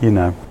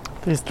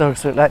 These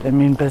dogs look like they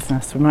mean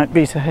business. We might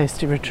beat a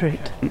hasty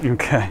retreat.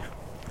 Okay.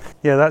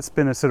 Yeah, that's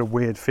been a sort of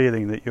weird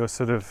feeling that you're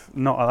sort of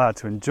not allowed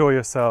to enjoy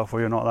yourself, or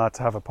you're not allowed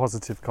to have a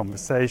positive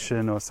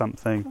conversation or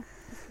something.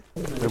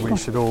 That we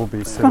should all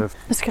be sort of,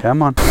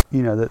 come on,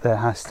 that there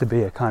has to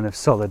be a kind of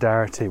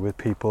solidarity with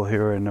people who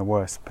are in a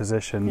worse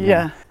position.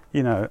 Yeah.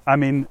 And, I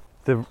mean,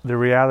 the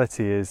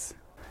reality is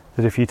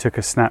that if you took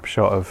a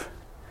snapshot of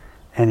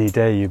any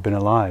day you've been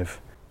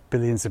alive,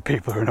 billions of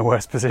people are in a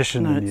worse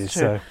position than you. True.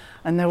 So.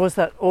 And there was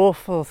that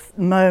awful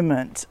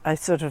moment, I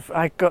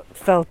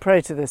fell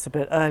prey to this a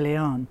bit early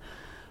on,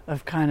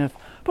 of kind of,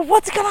 but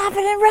what's going to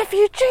happen in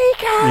refugee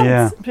camps?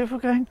 Yeah. People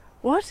going,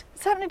 what?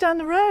 It's happening down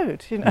the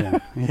road,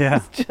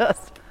 Yeah.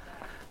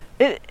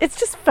 It's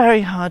just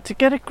very hard to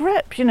get a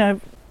grip,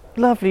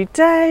 Lovely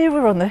day,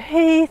 we're on the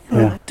heath,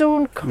 and the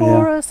dawn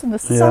chorus and the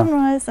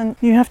sunrise, and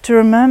you have to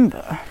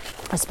remember,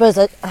 I suppose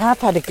I have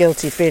had a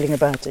guilty feeling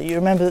about it. You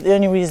remember that the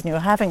only reason you're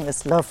having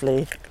this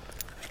lovely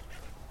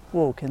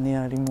walk in the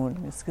early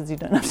morning is because you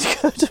don't have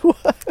to go to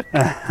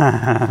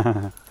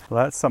work.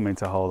 Well, that's something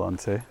to hold on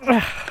to.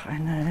 I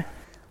know.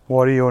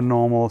 What are your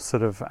normal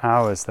sort of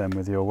hours then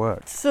with your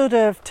work? Sort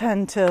of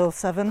 10 till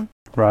 7.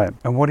 Right.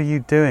 And what are you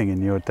doing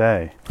in your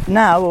day?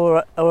 Now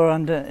or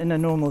in a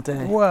normal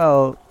day?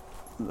 Well,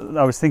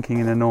 I was thinking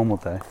in a normal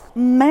day.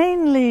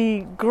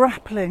 Mainly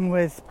grappling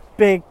with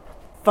big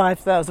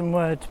 5,000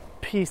 word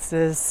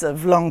pieces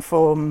of long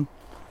form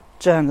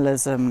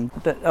journalism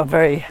that are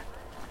very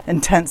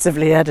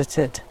intensively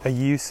edited. Are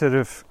you sort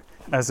of,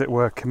 as it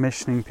were,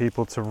 commissioning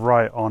people to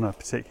write on a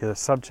particular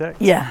subject?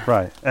 Yeah.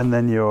 Right. And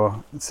then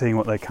you're seeing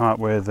what they come up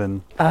with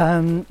and...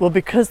 well,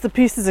 because the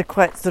pieces are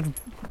quite sort of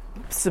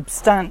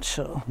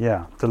substantial.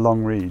 Yeah, the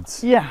long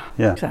reads. Yeah.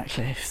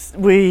 Exactly.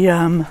 We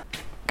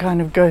kind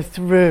of go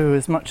through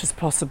as much as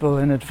possible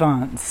in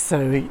advance.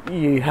 So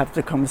you have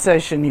the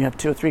conversation, you have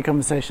 2 or 3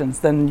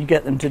 conversations, then you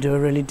get them to do a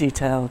really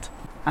detailed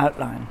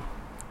outline.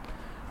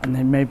 And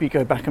then maybe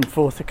go back and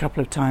forth a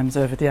couple of times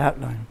over the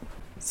outline.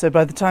 So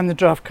by the time the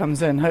draft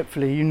comes in,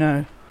 hopefully you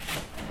know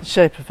the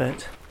shape of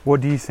it. What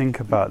do you think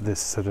about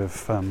this sort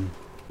of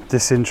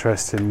this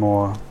interest in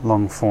more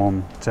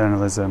long-form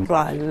journalism?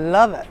 Well, I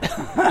love it.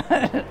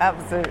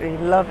 Absolutely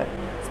love it.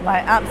 It's my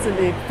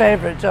absolutely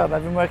favourite job.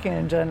 I've been working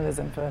in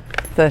journalism for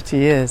 30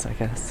 years, I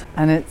guess.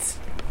 And it's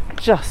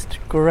just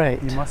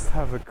great. You must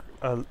have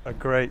a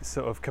great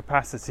sort of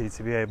capacity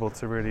to be able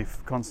to really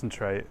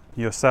concentrate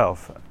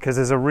yourself. Because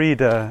as a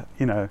reader,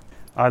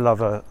 I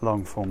love a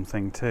long-form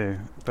thing too.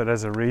 But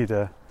as a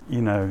reader,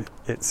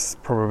 it's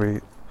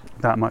probably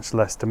that much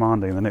less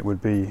demanding than it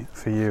would be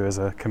for you as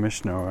a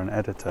commissioner or an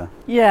editor.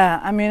 Yeah,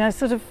 I mean,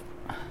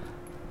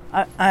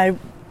 I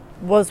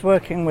was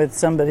working with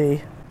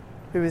somebody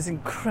who was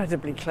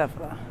incredibly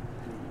clever,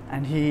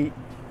 and he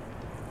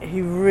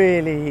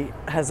really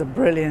has a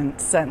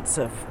brilliant sense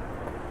of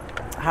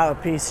how a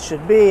piece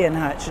should be and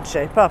how it should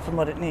shape up and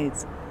what it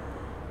needs.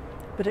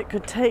 But it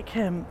could take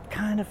him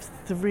kind of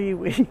 3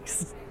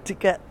 weeks to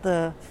get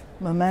the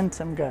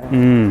momentum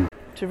going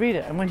to read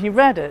it. And when he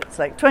read it, it's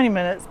like 20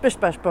 minutes, bish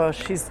bash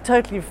bosh, he's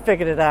totally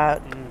figured it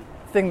out,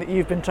 thing that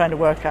you've been trying to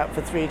work out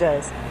for 3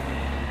 days.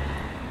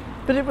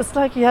 But it was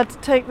like he had to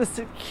take this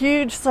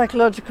huge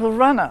psychological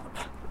run-up.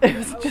 It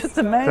was just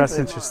amazing. That's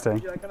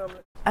interesting.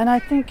 And I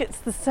think it's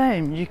the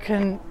same. You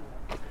can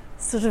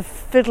sort of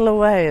fiddle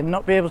away and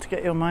not be able to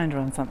get your mind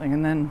around something,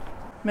 and then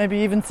maybe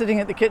even sitting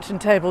at the kitchen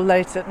table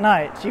late at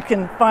night, you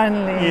can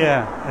finally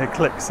it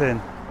clicks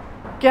in.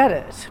 get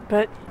it.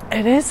 But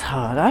it is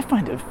hard. I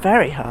find it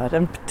very hard,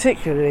 and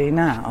particularly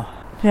now.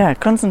 Yeah,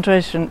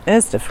 concentration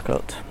is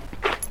difficult,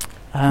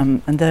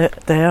 and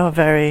they are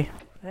very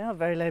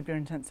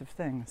labour-intensive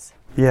things.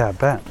 Yeah, I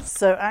bet.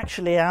 So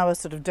actually, our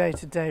sort of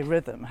day-to-day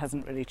rhythm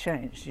hasn't really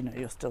changed. You know,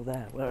 you're still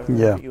there wherever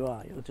you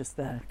are. You're just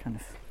there, kind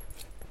of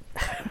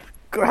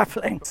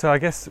grappling. So I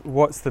guess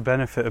what's the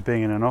benefit of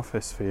being in an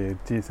office for you,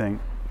 do you think?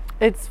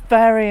 It's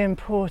very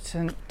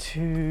important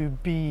to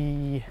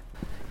be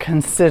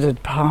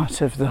considered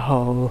part of the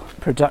whole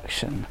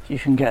production. You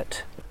can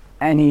get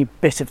any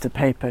bit of the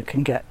paper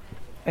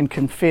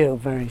can feel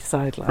very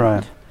sidelined.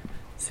 Right.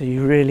 So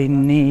you really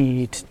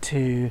need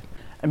to.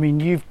 I mean,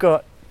 you've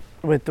got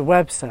with the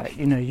website.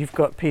 You know, you've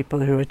got people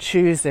who are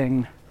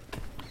choosing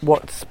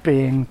what's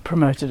being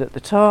promoted at the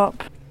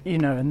top. You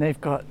know, and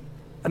they've got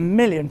a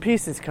million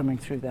pieces coming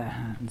through their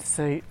hands.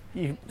 So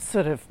you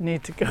sort of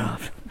need to go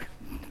up.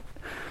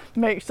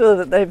 Make sure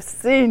that they've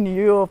seen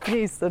your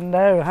piece and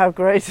know how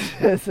great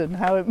it is and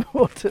how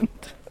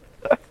important.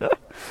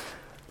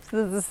 So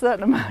there's a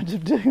certain amount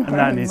of doing. And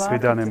that needs to be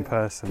done in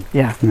person.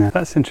 Yeah.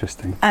 That's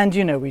interesting. And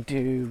you know, we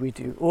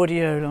do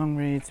audio long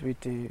reads.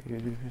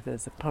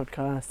 There's a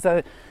podcast.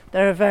 So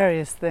there are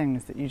various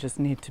things that you just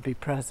need to be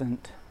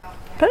present.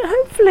 But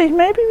hopefully,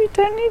 maybe we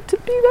don't need to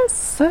be there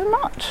so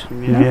much.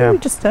 Maybe we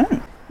just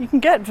don't. You can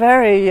get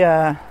very,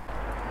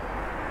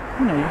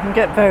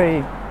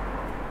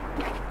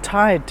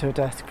 tied to a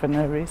desk for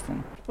no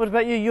reason. What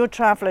about you? You're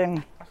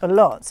travelling a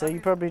lot, so you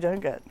probably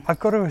don't get. I've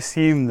got to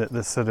assume that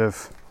the sort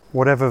of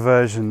whatever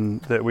version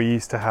that we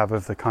used to have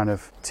of the kind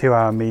of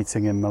 2-hour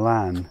meeting in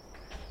Milan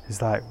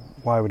is like,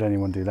 why would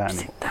anyone do that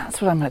anymore?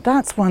 That's what I'm like.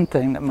 That's one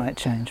thing that might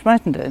change,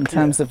 mightn't it, in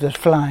terms of the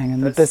flying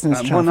and the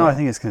business travel? Well, no, I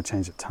think it's going to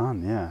change a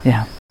ton. Yeah.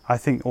 Yeah. I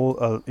think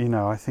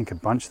I think a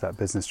bunch of that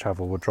business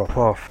travel will drop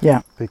off.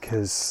 Yeah.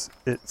 Because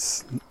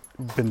it's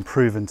been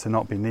proven to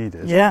not be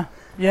needed. Yeah.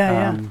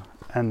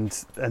 And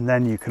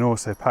then you can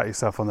also pat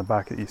yourself on the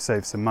back that you've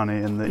saved some money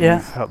and that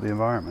you've helped the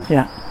environment.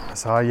 Yeah.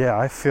 So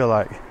I feel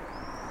like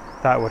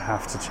that would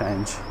have to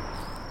change.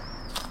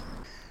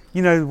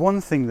 You know,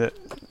 one thing that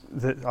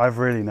I've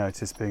really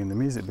noticed being in the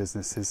music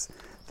business is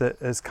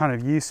that as kind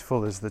of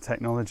useful as the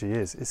technology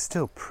is, it's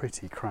still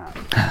pretty crap.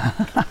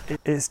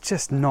 It's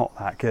just not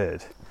that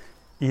good.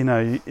 You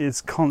know,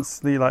 it's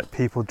constantly like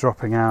people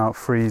dropping out,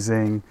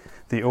 freezing.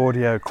 The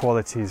audio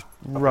quality is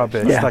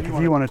rubbish. Yeah. Like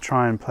if you want to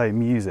try and play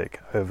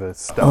music over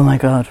stuff. Oh my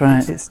God!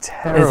 Right. It's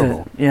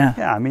terrible. Is it? Yeah.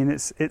 Yeah. I mean,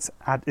 it's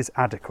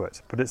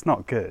adequate, but it's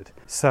not good.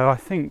 So I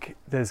think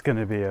there's going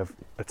to be a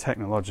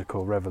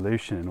technological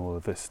revolution in all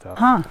of this stuff.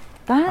 Huh.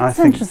 That's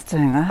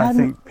interesting. I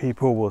think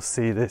people will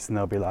see this and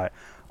they'll be like,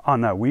 oh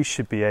no, we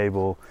should be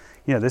able.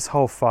 You know, this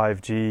whole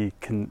 5G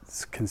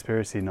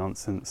conspiracy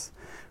nonsense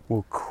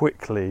will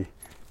quickly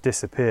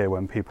disappear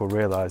when people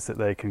realise that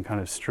they can kind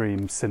of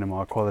stream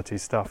cinema quality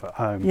stuff at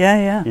home.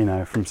 Yeah. You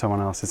know, from someone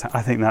else's.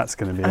 I think that's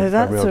going to be a real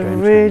that's game a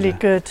really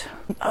changer. good.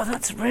 Oh,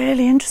 that's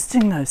really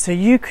interesting though. So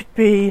you could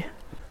be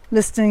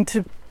listening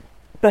to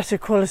better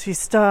quality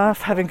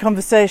stuff, having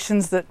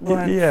conversations that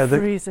weren't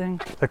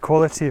freezing. The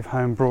quality of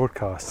home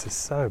broadcasts is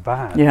so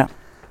bad. Yeah.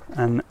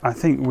 And I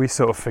think we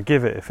sort of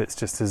forgive it if it's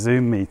just a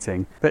Zoom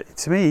meeting. But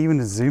to me, even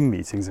the Zoom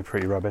meetings are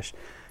pretty rubbish.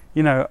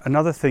 You know,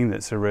 another thing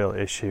that's a real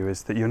issue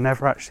is that you're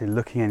never actually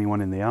looking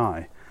anyone in the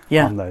eye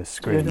on those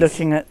screens. You're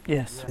looking at,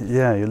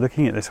 Yeah, you're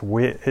looking at this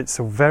weird, it's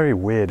a very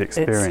weird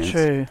experience. It's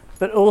true.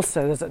 But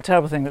also, there's a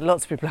terrible thing that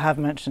lots of people have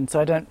mentioned, so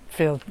I don't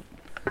feel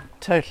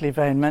totally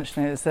vain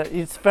mentioning it, is that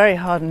it's very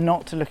hard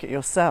not to look at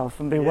yourself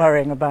and be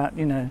worrying about,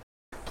 you know,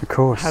 of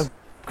course, how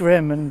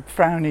grim and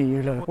frowny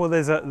you look. Well,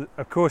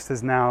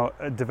 there's now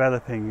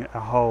developing a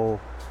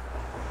whole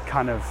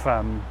kind of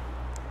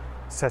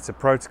set of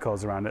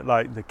protocols around it.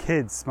 Like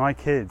my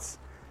kids,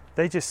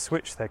 they just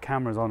switch their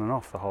cameras on and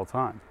off the whole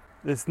time.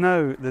 There's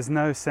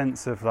no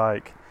sense of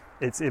like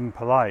it's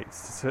impolite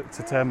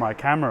to turn my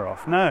camera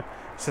off. No,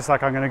 it's just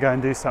like I'm going to go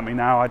and do something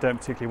now. I don't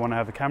particularly want to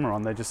have the camera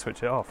on. They just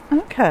switch it off.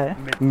 Okay.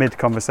 Mid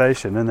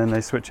conversation, and then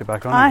they switch it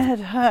back on. I had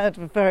heard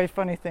a very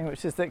funny thing,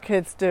 which is that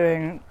kids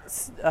doing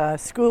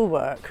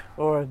schoolwork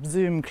or a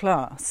Zoom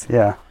class,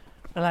 are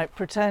like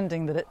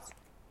pretending that it's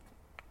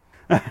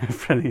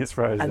Pretending it's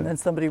frozen. and then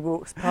somebody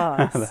walks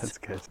past. That's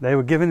good. They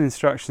were given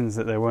instructions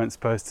that they weren't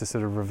supposed to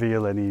sort of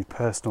reveal any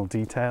personal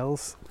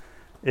details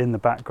in the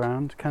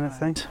background kind of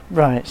thing.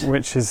 Right.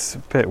 Which is a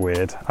bit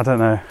weird. I don't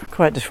know.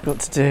 Quite difficult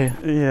to do.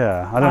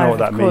 Yeah, I don't know what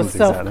that means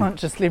exactly. I've, of course,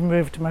 self-consciously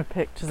moved my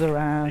pictures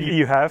around.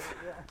 You have?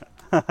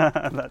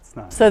 Yeah. That's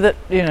nice. So that,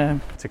 you know...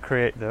 To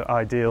create the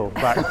ideal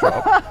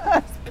backdrop.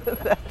 That's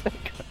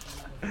pathetic.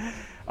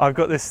 I've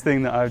got this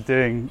thing that I'm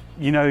doing.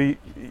 You know,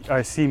 I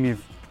assume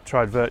you've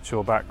tried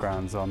virtual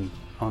backgrounds on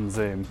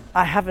Zoom.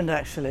 I haven't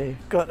actually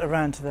got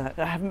around to that.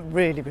 I haven't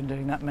really been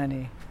doing that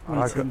many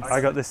meetings.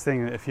 I got this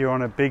thing that if you're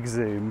on a big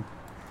Zoom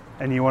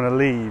and you want to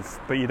leave,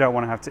 but you don't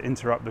want to have to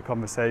interrupt the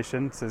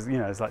conversation, so you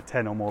know, it's like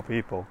 10 or more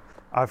people,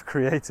 I've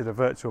created a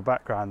virtual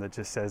background that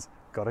just says,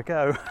 gotta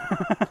go.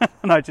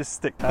 And I just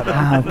stick that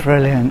on.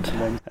 Brilliant.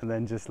 And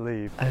then just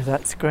leave. Oh,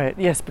 that's great.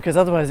 Yes, because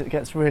otherwise it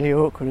gets really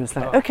awkward. It's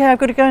like, okay, I've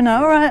got to go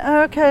now. All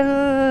right, okay.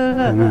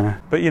 I know.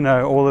 But you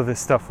know, all of this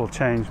stuff will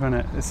change, won't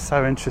it? It's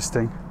so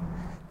interesting.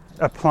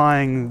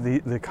 Applying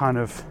the kind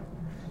of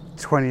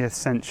 20th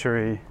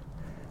century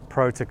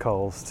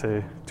protocols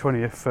to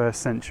 21st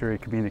century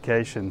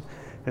communication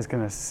is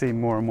going to seem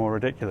more and more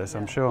ridiculous,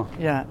 I'm sure.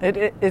 Yeah,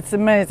 it's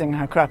amazing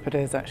how crap it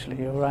is, actually,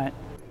 you're right.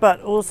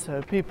 But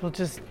also, people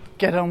just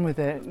get on with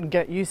it and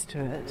get used to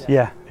it.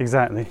 Yeah,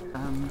 exactly.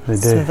 They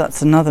do. So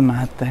that's another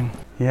mad thing.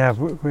 Yeah,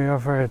 we are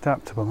very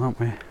adaptable, aren't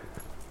we? No,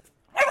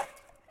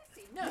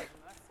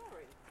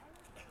 sorry.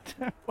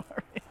 Don't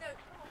worry.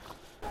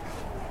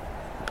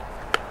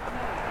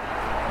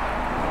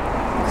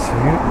 So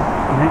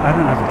I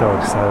don't have a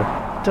dog, so...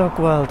 Dog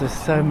world is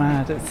so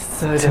mad, it's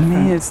so To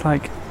me, it's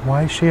like,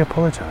 why is she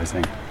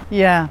apologising?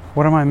 Yeah.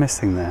 What am I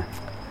missing there?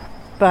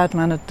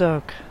 Bad-mannered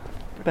dog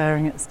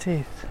baring its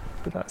teeth.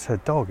 But that's her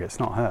dog, it's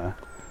not her.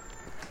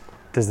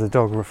 Does the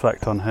dog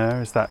reflect on her?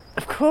 Is that...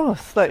 Of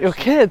course, like your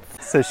kids.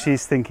 So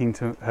she's thinking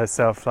to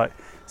herself, like,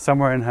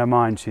 somewhere in her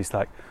mind, she's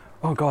like,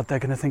 oh God, they're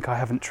going to think I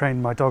haven't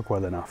trained my dog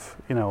well enough,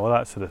 you know, or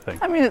that sort of thing.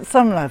 I mean, at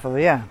some level,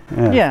 yeah.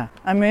 Yeah.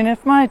 I mean,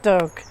 if my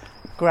dog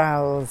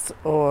growls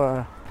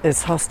or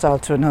is hostile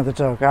to another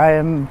dog, I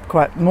am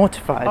quite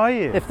mortified. Are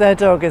you? If their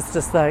dog is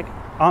just like...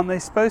 Aren't they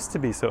supposed to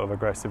be sort of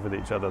aggressive with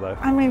each other, though?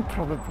 I mean,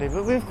 probably,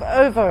 but we've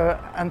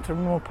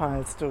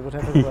over-anthropomorphized, or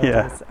whatever the word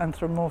is.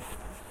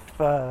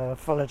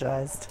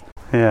 Anthropomorphologized.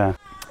 Yeah.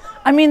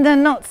 I mean, they're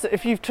not...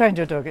 If you've trained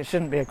your dog, it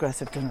shouldn't be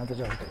aggressive to another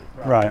dog.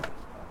 Right.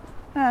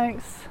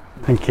 Thanks.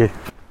 Thank you. It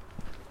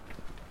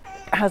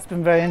has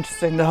been very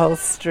interesting, the whole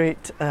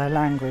street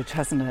language,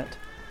 hasn't it?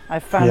 I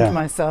found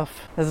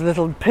myself, there's a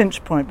little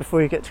pinch point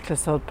before you get to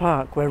Clissold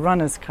Park where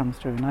runners come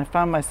through, and I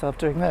found myself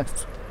doing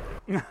this.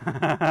 Did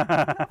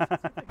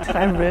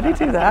I really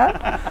do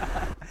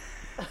that?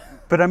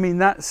 But I mean,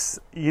 that's,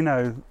 you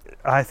know,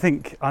 I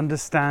think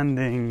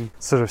understanding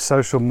sort of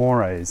social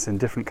mores in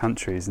different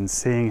countries and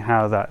seeing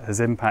how that has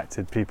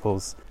impacted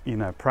people's, you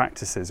know,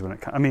 practices when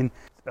it comes. I mean,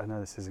 I know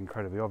this is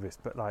incredibly obvious,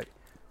 but like,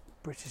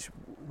 British,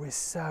 we're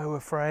so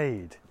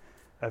afraid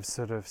of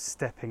sort of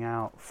stepping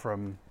out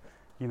from,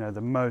 you know,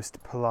 the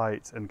most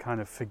polite and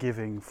kind of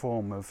forgiving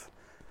form of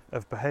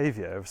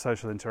behaviour, of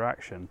social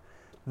interaction,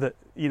 that,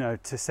 you know,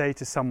 to say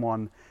to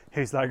someone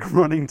who's like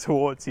running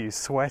towards you,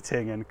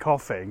 sweating and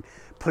coughing,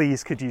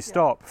 please could you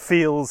stop,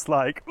 feels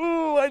like,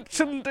 oh, I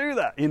shouldn't do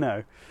that, you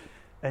know.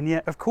 And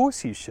yet, of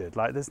course you should.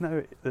 Like, there's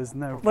no.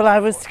 Well, I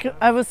was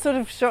sort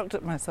of shocked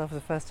at myself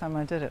the first time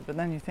I did it, but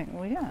then you think,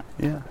 well, yeah.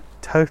 Yeah,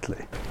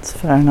 totally. It's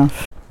fair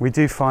enough. We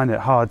do find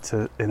it hard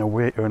to, in a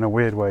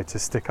weird way, to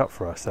stick up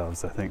for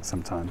ourselves, I think,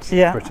 sometimes.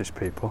 Yeah. British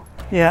people.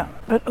 Yeah,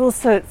 but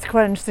also it's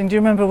quite interesting. Do you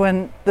remember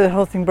when the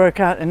whole thing broke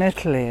out in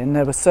Italy and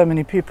there were so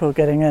many people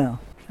getting ill?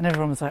 And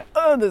everyone was like,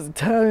 oh, there's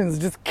Italians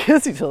just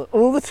kiss each other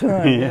all the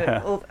time.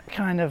 Yeah. All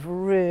kind of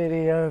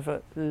really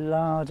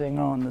larding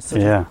on the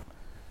sort of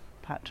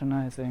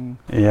patronising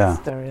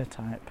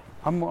stereotype.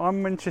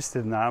 I'm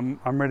interested in that.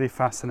 I'm really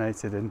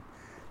fascinated in,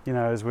 you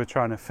know, as we're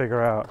trying to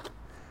figure out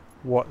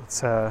what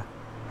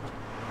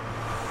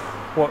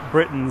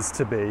Britain's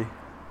to be,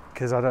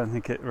 because I don't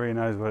think it really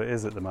knows what it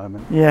is at the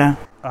moment. Yeah.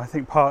 I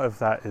think part of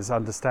that is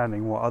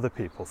understanding what other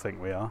people think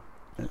we are.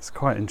 It's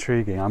quite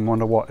intriguing. I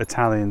wonder what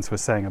Italians were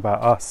saying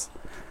about us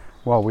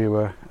while we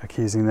were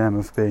accusing them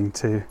of being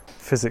too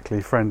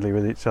physically friendly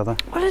with each other.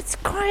 Well, it's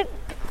quite...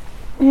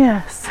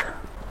 Yes.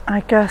 I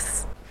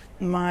guess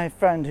my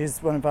friend,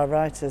 who's one of our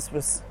writers,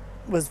 was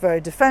very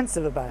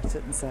defensive about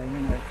it and saying, you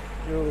know,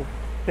 you're all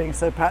being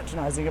so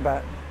patronising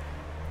about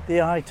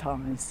the eye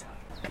ties.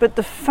 But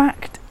the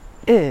fact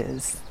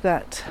is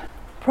that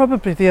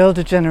probably the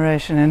older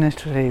generation in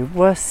Italy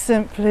were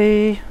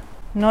simply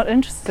not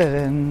interested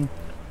in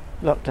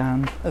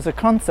lockdown as a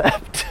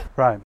concept.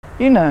 Right.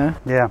 You know,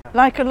 yeah,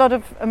 like a lot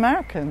of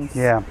Americans.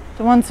 Yeah.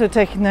 The ones who are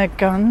taking their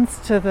guns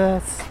to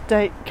the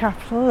state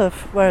capital of,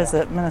 where is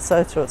it,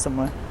 Minnesota or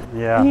somewhere.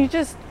 Yeah. And you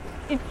just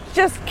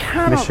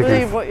cannot Michigan.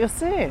 believe what you're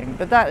seeing.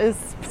 But that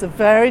is a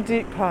very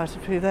deep part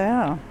of who they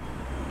are.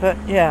 But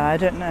yeah, I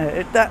don't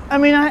know.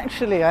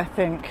 I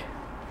think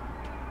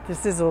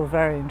this is all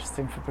very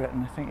interesting for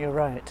Britain. I think you're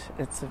right.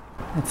 It's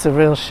a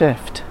real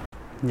shift.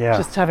 Yeah.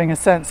 Just having a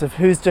sense of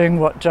who's doing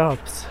what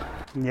jobs,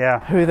 Yeah.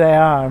 who they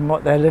are and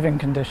what their living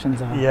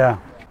conditions are. Yeah.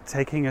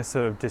 Taking a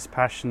sort of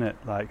dispassionate,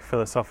 like,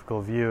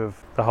 philosophical view of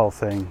the whole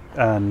thing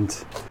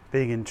and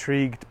being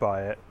intrigued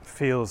by it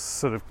feels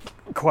sort of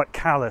quite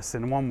callous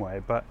in one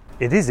way, but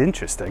it is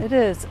interesting. It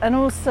is. And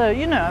also,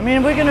 you know, I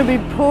mean, we're going to be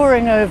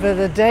poring over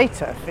the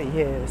data for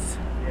years.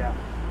 Yeah.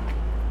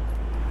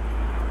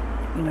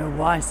 You know,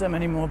 why so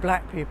many more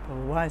black people?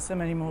 Why so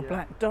many more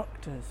black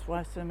doctors?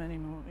 Why so many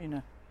more, you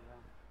know...